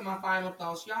roll into my final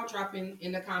thoughts, y'all drop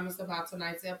in the comments about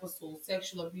tonight's episode,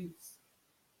 sexual abuse.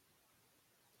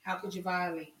 How could you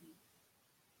violate me?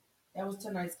 That was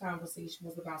tonight's conversation,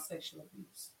 was about sexual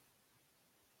abuse.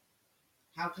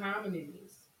 How common it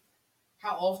is.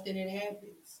 How often it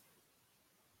happens.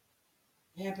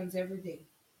 It happens every day.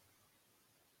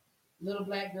 Little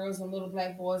black girls and little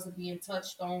black boys are being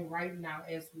touched on right now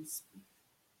as we speak.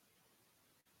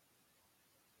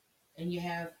 And you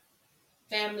have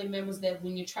family members that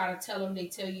when you try to tell them, they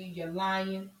tell you you're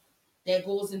lying. That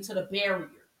goes into the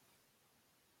barrier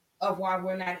of why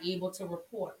we're not able to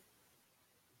report.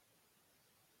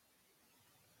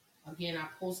 Again, I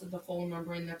posted the phone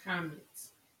number in the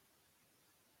comments.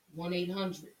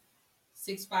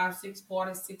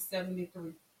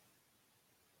 1-800-656-4673.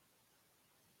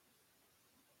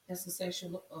 That's the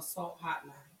sexual assault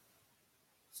hotline.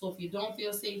 So if you don't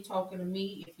feel safe talking to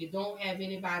me, if you don't have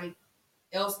anybody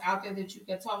else out there that you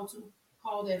can talk to,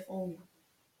 call that phone number.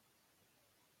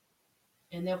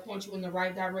 And they'll point you in the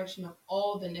right direction of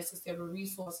all the necessary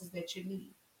resources that you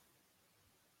need.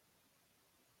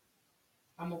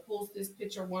 I'm going to post this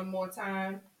picture one more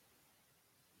time.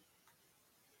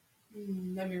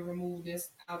 Let me remove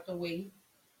this out the way.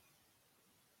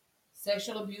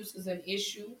 Sexual abuse is an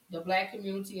issue the black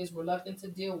community is reluctant to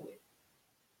deal with.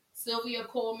 Sylvia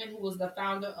Coleman, who is the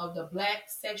founder of the Black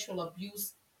Sexual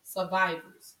Abuse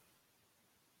Survivors.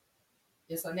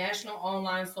 It's a national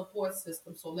online support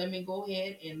system. So let me go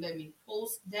ahead and let me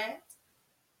post that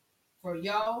for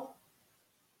y'all.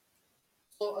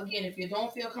 So again, if you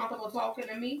don't feel comfortable talking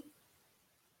to me,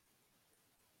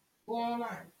 go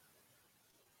online.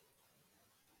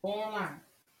 Go online.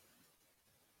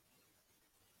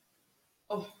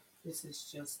 Oh, this is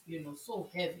just, so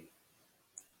heavy.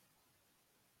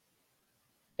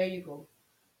 There you go.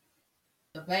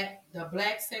 The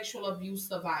Black Sexual Abuse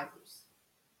Survivors.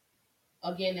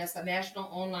 Again, that's a national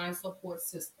online support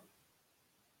system.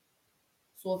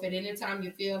 So if at any time you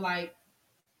feel like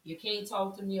you can't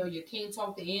talk to me or you can't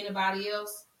talk to anybody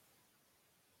else,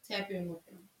 tap in with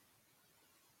them.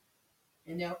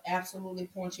 And they'll absolutely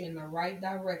point you in the right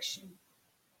direction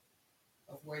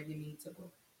of where you need to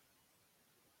go.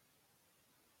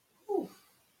 Whew.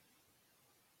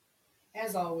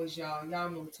 As always, y'all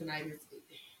know tonight is,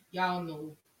 y'all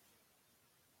know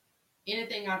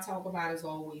anything I talk about is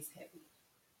always heavy.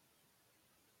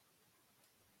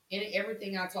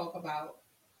 Everything I talk about,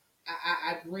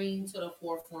 I bring to the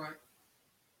forefront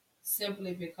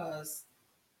simply because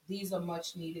these are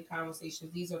much needed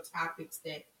conversations. These are topics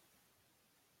that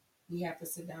we have to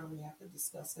sit down and we have to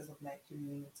discuss as a black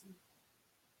community.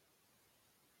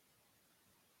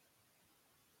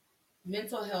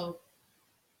 Mental health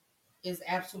is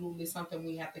absolutely something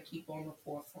we have to keep on the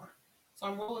forefront. So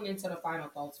I'm rolling into the final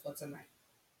thoughts for tonight.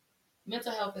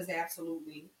 Mental health is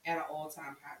absolutely at an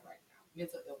all-time high right now.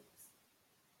 Mental illness,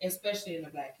 especially in the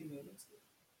black community.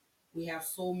 We have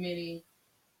so many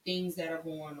things that are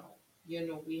going on.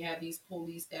 We have these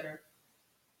police that are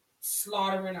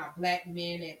slaughtering our black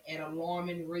men at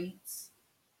alarming rates.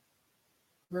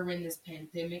 We're in this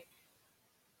pandemic.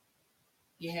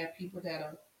 You have people that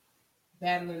are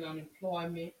battling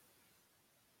unemployment.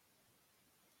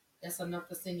 That's enough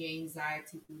to send your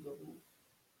anxiety through the roof.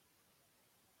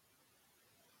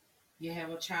 You have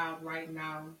a child right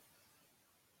now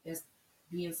that's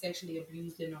being sexually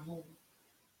abused in the home.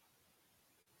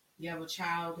 You have a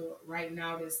child right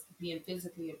now that's being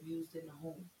physically abused in the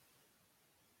home.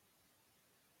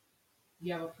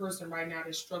 You have a person right now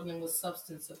that's struggling with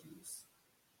substance abuse.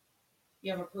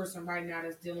 You have a person right now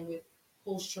that's dealing with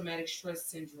post-traumatic stress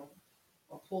syndrome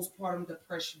or postpartum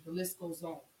depression. The list goes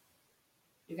on.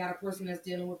 You got a person that's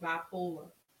dealing with bipolar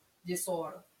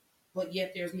disorder, but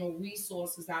yet there's no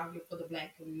resources out here for the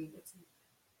Black community.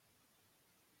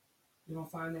 You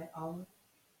don't find that odd?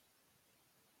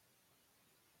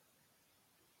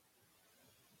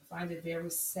 I find it very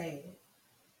sad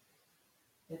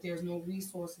that there's no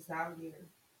resources out here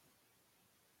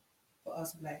for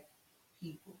us Black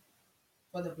people,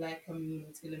 for the Black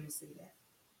community. Let me say that.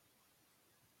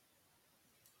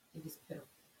 It is pitiful.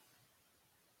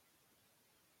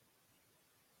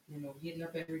 You know, getting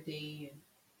up every day and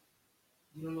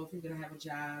you don't know if you're gonna have a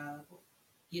job, or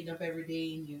getting up every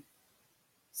day and you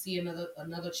see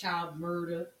another child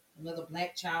murdered, another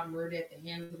Black child murdered at the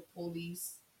hands of the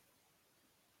police,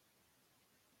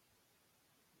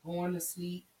 going to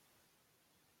sleep,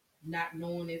 not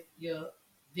knowing if your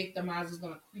victimizer is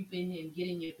gonna creep in and get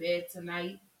in your bed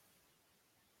tonight,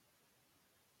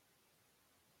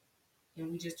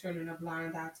 and we just turning a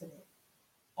blind eye to that.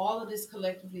 All of this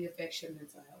collectively affects your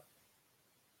mental health.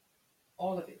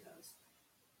 All of it does.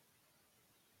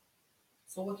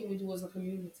 So what can we do as a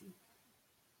community?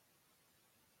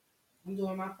 I'm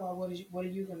doing my part. What are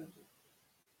you gonna do?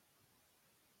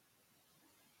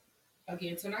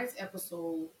 Again, tonight's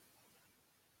episode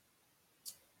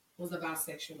was about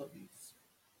sexual abuse.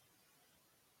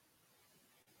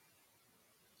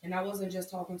 And I wasn't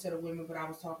just talking to the women, but I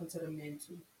was talking to the men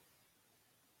too.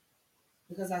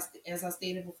 Because as I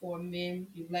stated before, men,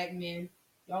 you Black men,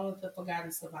 y'all are the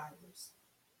forgotten survivors.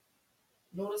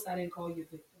 Notice I didn't call you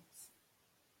victims.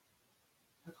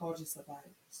 I called you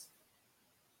survivors.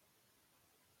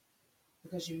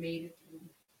 Because you made it through.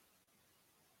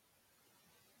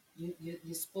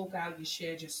 You spoke out, you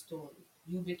shared your story.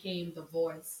 You became the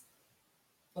voice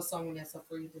for someone that's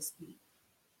afraid to speak.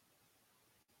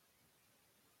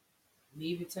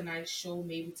 Maybe tonight's show,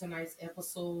 maybe tonight's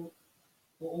episode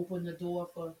will open the door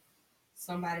for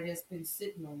somebody that's been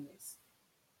sitting on this.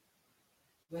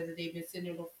 Whether they've been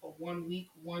sitting on it for 1 week,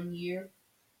 1 year,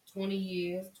 20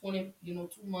 years,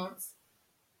 2 months.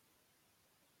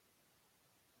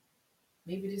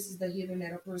 Maybe this is the healing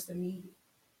that a person needed.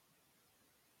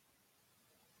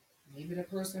 Maybe the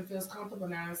person feels comfortable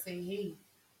now and say, hey,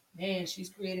 man, she's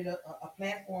created a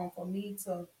platform for me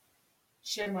to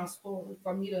share my story,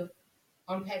 for me to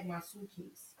unpack my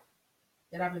suitcase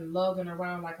that I've been lugging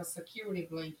around like a security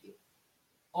blanket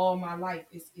all my life.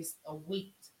 It's a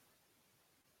weight.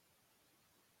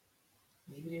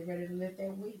 Maybe they're ready to lift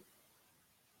that weight.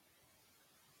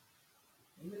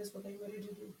 Maybe that's what they're ready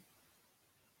to do.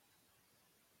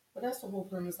 But that's the whole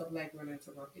premise of Black Girl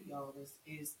Interrupted, y'all,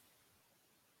 is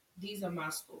these are my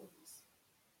stories.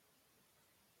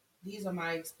 These are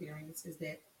my experiences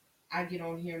that I get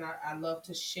on here and I love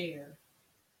to share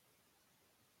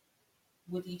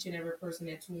with each and every person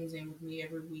that tunes in with me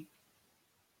every week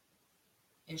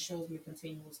and shows me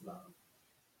continuous love.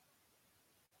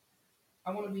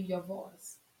 I want to be your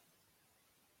voice.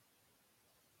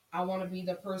 I want to be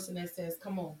the person that says,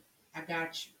 come on, I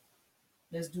got you.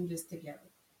 Let's do this together.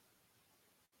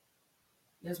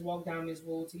 Let's walk down this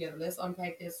road together. Let's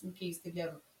unpack that suitcase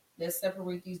together. Let's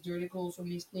separate these dirty clothes from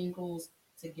these clean clothes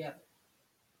together.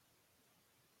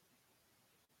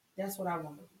 That's what I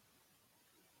want to do.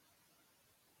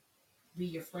 Be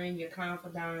your friend, your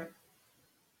confidant,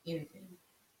 anything.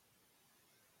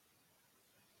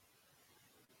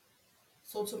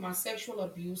 So to my sexual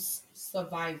abuse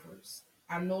survivors,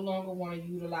 I no longer want to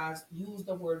use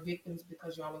the word victims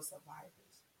because y'all are survivors.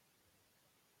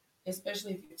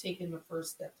 Especially if you're taking the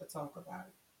first step to talk about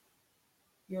it.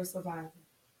 You're a survivor.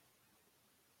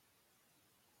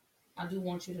 I do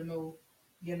want you to know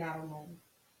you're not alone.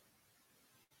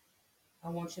 I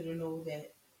want you to know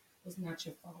that it's not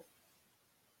your fault.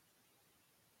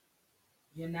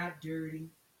 You're not dirty.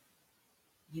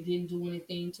 You didn't do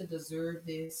anything to deserve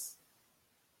this.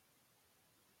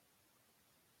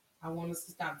 I want us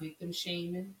to stop victim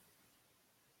shaming.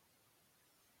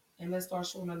 And let's start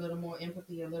showing a little more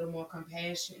empathy, a little more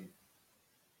compassion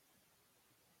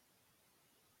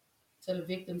to the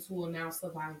victims who are now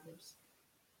survivors.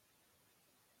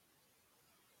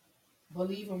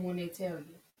 Believe them when they tell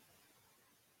you.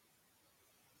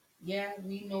 Yeah,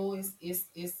 we know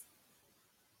it's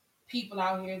people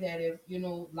out here that have,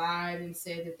 lied and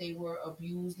said that they were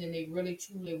abused and they really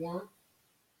truly weren't.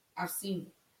 I've seen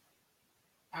it.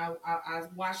 I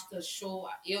watched the show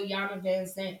Ilyana Van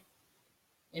Zandt,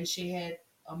 and she had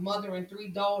a mother and 3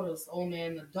 daughters on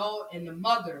there, and the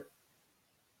mother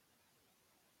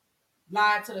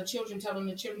lied to the children, telling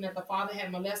the children that the father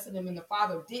had molested them and the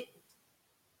father didn't.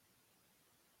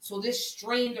 So this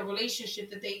strained the relationship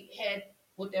that they had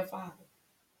with their father.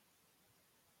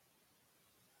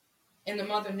 And the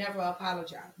mother never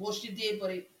apologized. Well, she did,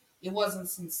 but it wasn't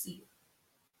sincere.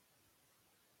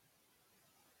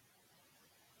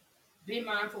 Be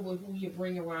mindful with who you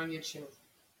bring around your children.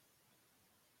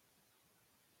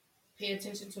 Pay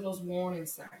attention to those warning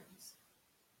signs.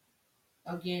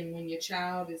 Again, when your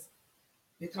child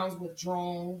becomes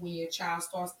withdrawn, when your child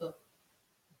starts to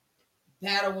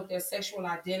battle with their sexual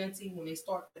identity, when they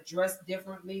start to dress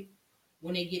differently,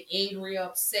 when they get angry,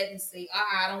 upset, and say,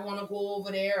 I don't want to go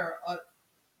over there, or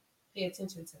pay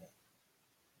attention to that.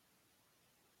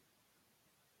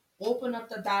 Open up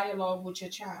the dialogue with your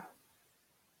child.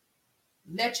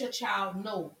 Let your child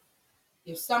know.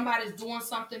 If somebody's doing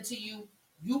something to you,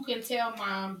 you can tell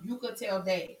mom, you can tell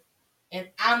dad, and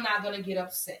I'm not going to get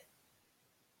upset.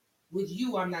 With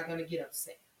you, I'm not going to get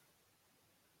upset.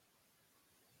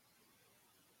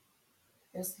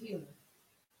 That's healing.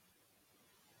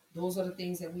 Those are the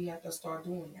things that we have to start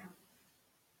doing now.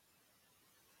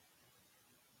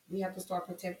 We have to start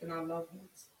protecting our loved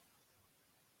ones.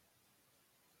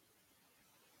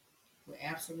 We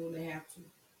absolutely have to.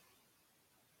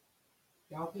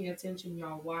 Y'all pay attention.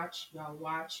 Y'all watch. Y'all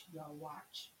watch. Y'all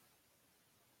watch.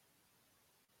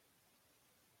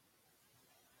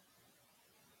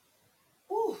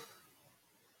 Whew.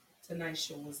 Tonight's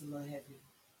show was a little heavy.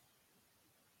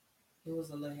 It was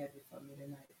a little heavy for me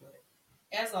tonight, but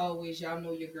as always, y'all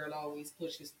know your girl always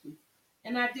pushes through.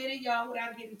 And I did it, y'all,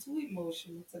 without getting too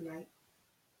emotional tonight.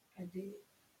 I did.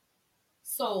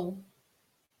 So,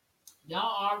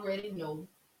 y'all already know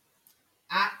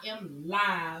I am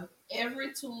live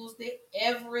every Tuesday,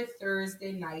 every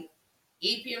Thursday night,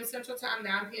 8 p.m. Central Time,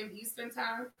 9 p.m. Eastern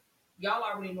Time. Y'all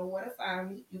already know where to find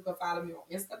me. You can follow me on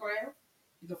Instagram.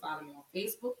 You can follow me on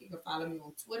Facebook. You can follow me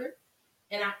on Twitter.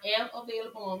 And I am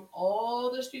available on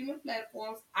all the streaming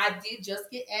platforms. I did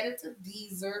just get added to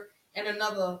Deezer and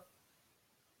another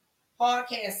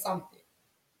podcast something.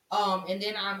 And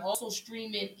then I'm also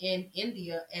streaming in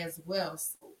India as well.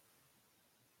 So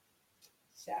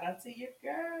shout out to your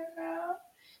girl.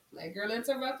 Black Girl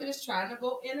Interrupted is trying to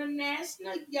go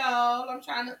international, y'all. I'm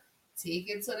trying to take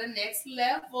it to the next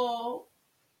level.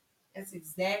 That's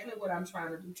exactly what I'm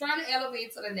trying to do. Trying to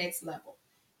elevate to the next level.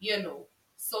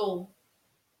 So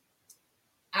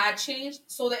I changed.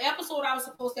 So the episode I was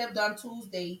supposed to have done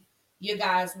Tuesday, you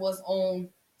guys, was on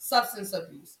substance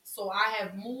abuse. So I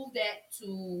have moved that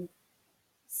to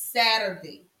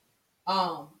Saturday.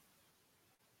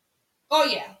 Oh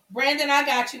yeah, Brandon, I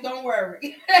got you. Don't worry.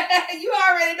 You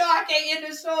already know I can't end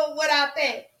the show without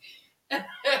that.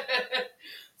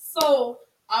 So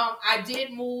I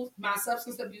did move my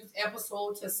substance abuse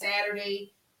episode to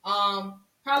Saturday.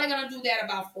 Probably gonna do that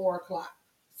about 4:00,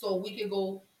 so we can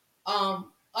go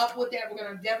up with that. We're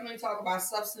gonna definitely talk about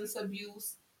substance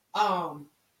abuse.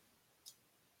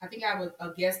 I think I have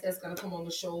a guest that's gonna come on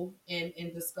the show and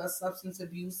discuss substance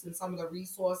abuse and some of the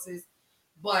resources,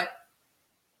 but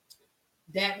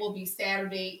that will be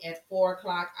Saturday at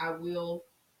 4:00. I will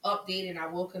update and I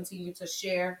will continue to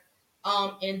share.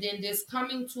 And then this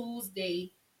coming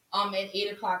Tuesday, at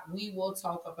 8:00, we will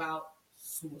talk about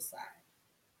suicide.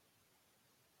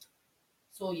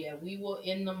 So yeah, we will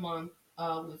end the month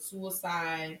with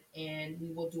suicide, and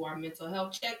we will do our mental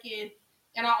health check-in.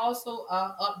 And I'll also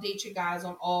update you guys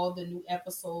on all the new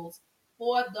episodes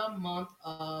for the month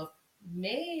of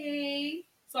May.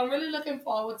 So I'm really looking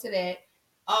forward to that.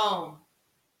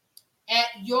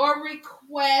 At your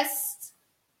request,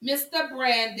 Mr.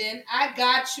 Brandon, I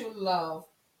got you, love.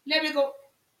 Let me go.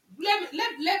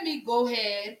 Let me go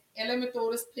ahead and let me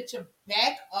throw this picture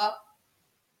back up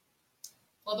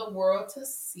for the world to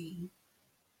see.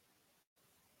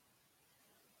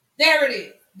 There it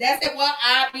is. That's it. Well,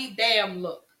 I be damn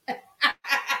look.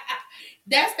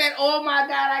 That's that. Oh my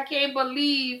God, I can't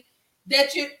believe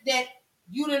that you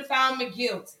didn't found me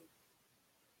guilty.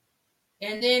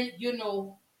 And then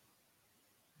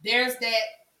there's that.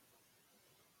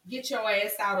 Get your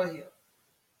ass out of here.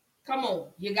 Come on,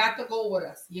 you got to go with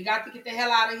us. You got to get the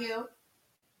hell out of here.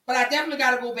 But I definitely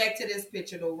got to go back to this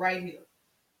picture though, right here.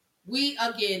 We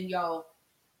again, y'all.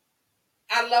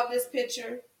 I love this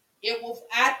picture.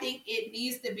 I think it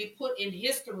needs to be put in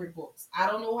history books. I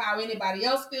don't know how anybody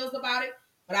else feels about it,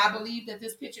 but I believe that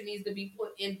this picture needs to be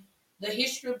put in the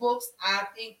history books. I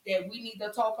think that we need to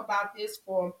talk about this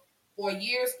for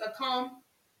years to come,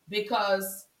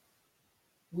 because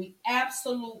we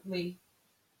absolutely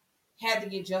had to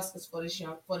get justice for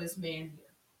this man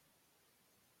here.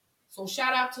 So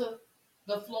shout out to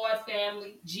the Floyd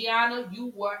family. Gianna,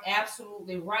 you were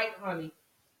absolutely right, honey.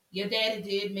 Your daddy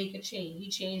did make a change. He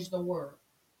changed the world.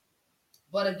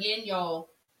 But again,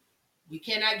 y'all, we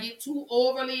cannot get too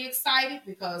overly excited,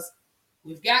 because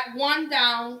we've got one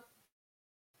down.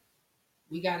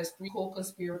 We got his 3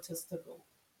 co-conspirators to go.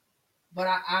 But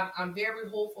I'm very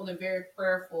hopeful and very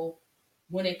prayerful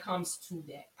when it comes to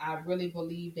that. I really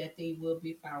believe that they will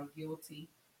be found guilty.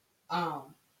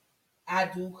 I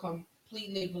do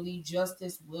completely believe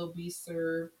justice will be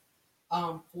served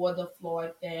for the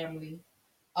Floyd family.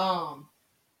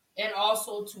 And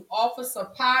also to Officer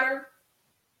Potter,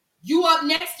 you up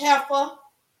next, heifer.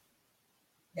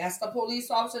 That's the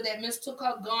police officer that mistook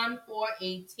a gun for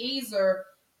a taser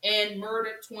and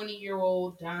murdered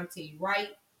 20-year-old Dante Wright.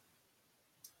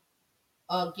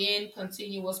 Again,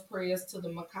 continuous prayers to the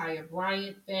Micaiah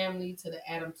Bryant family, to the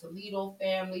Adam Toledo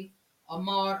family,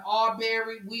 Ahmaud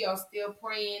Arbery. We are still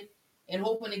praying and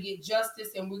hoping to get justice,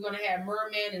 and we're going to have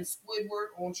Merman and Squidward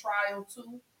on trial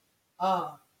too.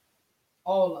 All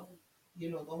of them.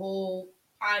 You know, the whole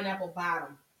pineapple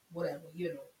bottom, whatever,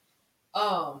 you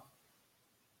know.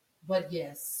 But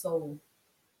yes, so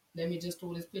let me just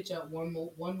throw this picture up one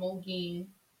more again.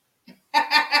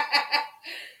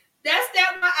 That's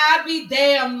that my I be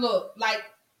damn look. Like,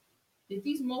 did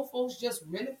these mofos just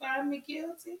really find me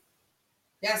guilty?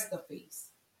 That's the face.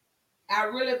 I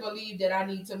really believe that I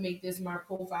need to make this my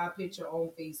profile picture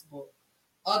on Facebook,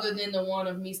 other than the one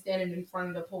of me standing in front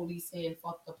of the police saying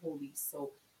fuck the police.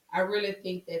 So I really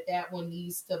think that one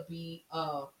needs to be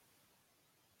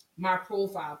my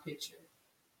profile picture.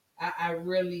 I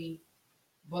really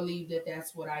believe that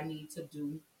that's what I need to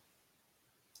do.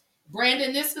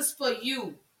 Brandon, this is for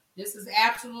you. This is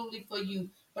absolutely for you.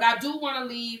 But I do want to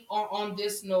leave on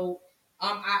this note.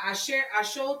 I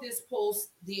showed this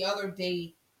post the other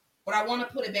day, but I want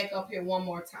to put it back up here one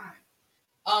more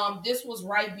time. This was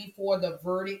right before the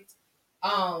verdict.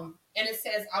 And it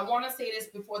says, I want to say this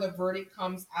before the verdict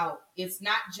comes out. It's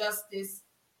not justice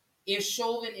if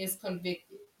Chauvin is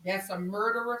convicted. That's a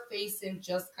murderer facing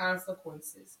just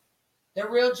consequences. The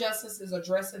real justice is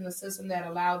addressing the system that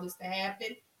allowed this to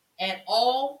happen at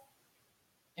all,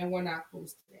 and we're not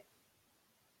close to that.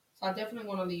 So I definitely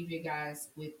want to leave you guys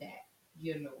with that,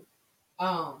 you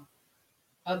know.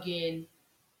 Again,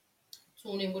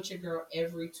 tune in with your girl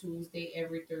every Tuesday,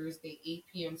 every Thursday, 8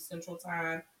 p.m. Central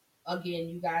Time. Again,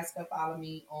 you guys can follow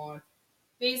me on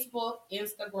Facebook,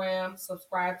 Instagram,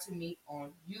 subscribe to me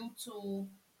on YouTube.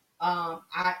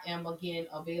 I am, again,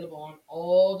 available on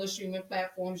all the streaming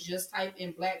platforms. Just type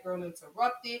in Black Girl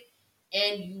Interrupted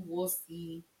and you will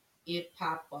see it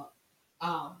pop up.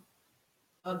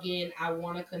 Again, I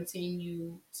want to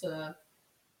continue to...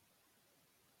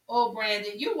 Oh,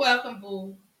 Brandon, you're welcome,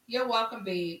 boo. You're welcome,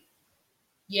 babe.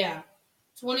 Yeah,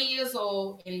 20 years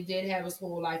old, and he did have his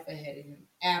whole life ahead of him.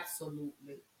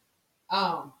 Absolutely.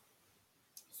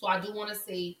 So I do want to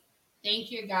say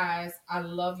thank you, guys. I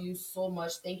love you so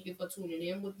much. Thank you for tuning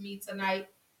in with me tonight.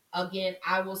 Again,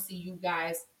 I will see you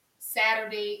guys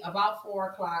Saturday about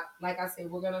 4 o'clock. Like I said,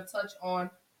 we're going to touch on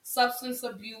substance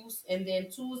abuse, and then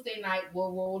Tuesday night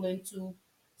we'll roll into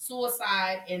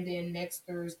suicide, and then next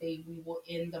Thursday we will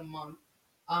end the month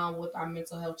with our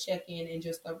mental health check-in and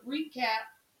just a recap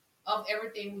of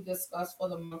everything we discussed for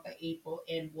the month of April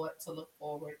and what to look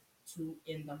forward to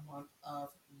in the month of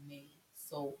May.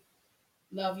 So,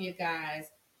 love you guys.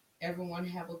 Everyone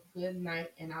have a good night,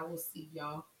 and I will see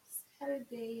y'all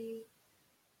Saturday.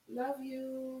 Love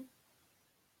you.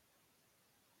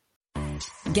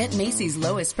 Get Macy's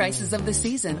lowest prices of the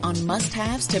season on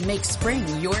must-haves to make spring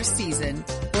your season.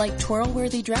 Like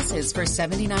twirl-worthy dresses for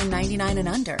 $79.99 and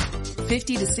under.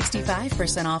 50 to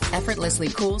 65% off effortlessly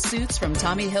cool suits from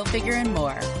Tommy Hilfiger and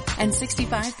more. And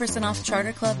 65% off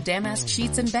Charter Club damask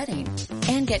sheets and bedding.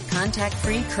 And get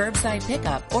contact-free curbside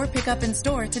pickup or pickup in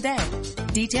store today.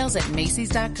 Details at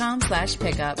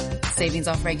Macys.com/pickup. Savings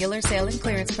off regular sale and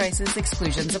clearance prices.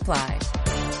 Exclusions apply.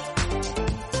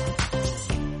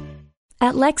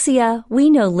 At Lexia,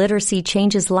 we know literacy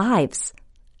changes lives.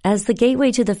 As the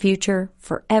gateway to the future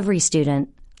for every student,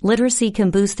 literacy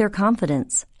can boost their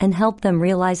confidence and help them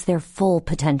realize their full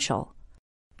potential.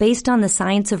 Based on the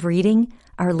science of reading,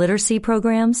 our literacy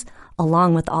programs,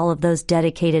 along with all of those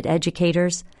dedicated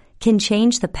educators, can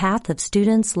change the path of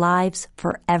students' lives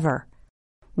forever.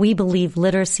 We believe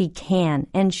literacy can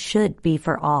and should be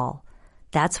for all.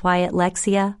 That's why at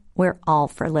Lexia, we're all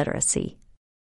for literacy.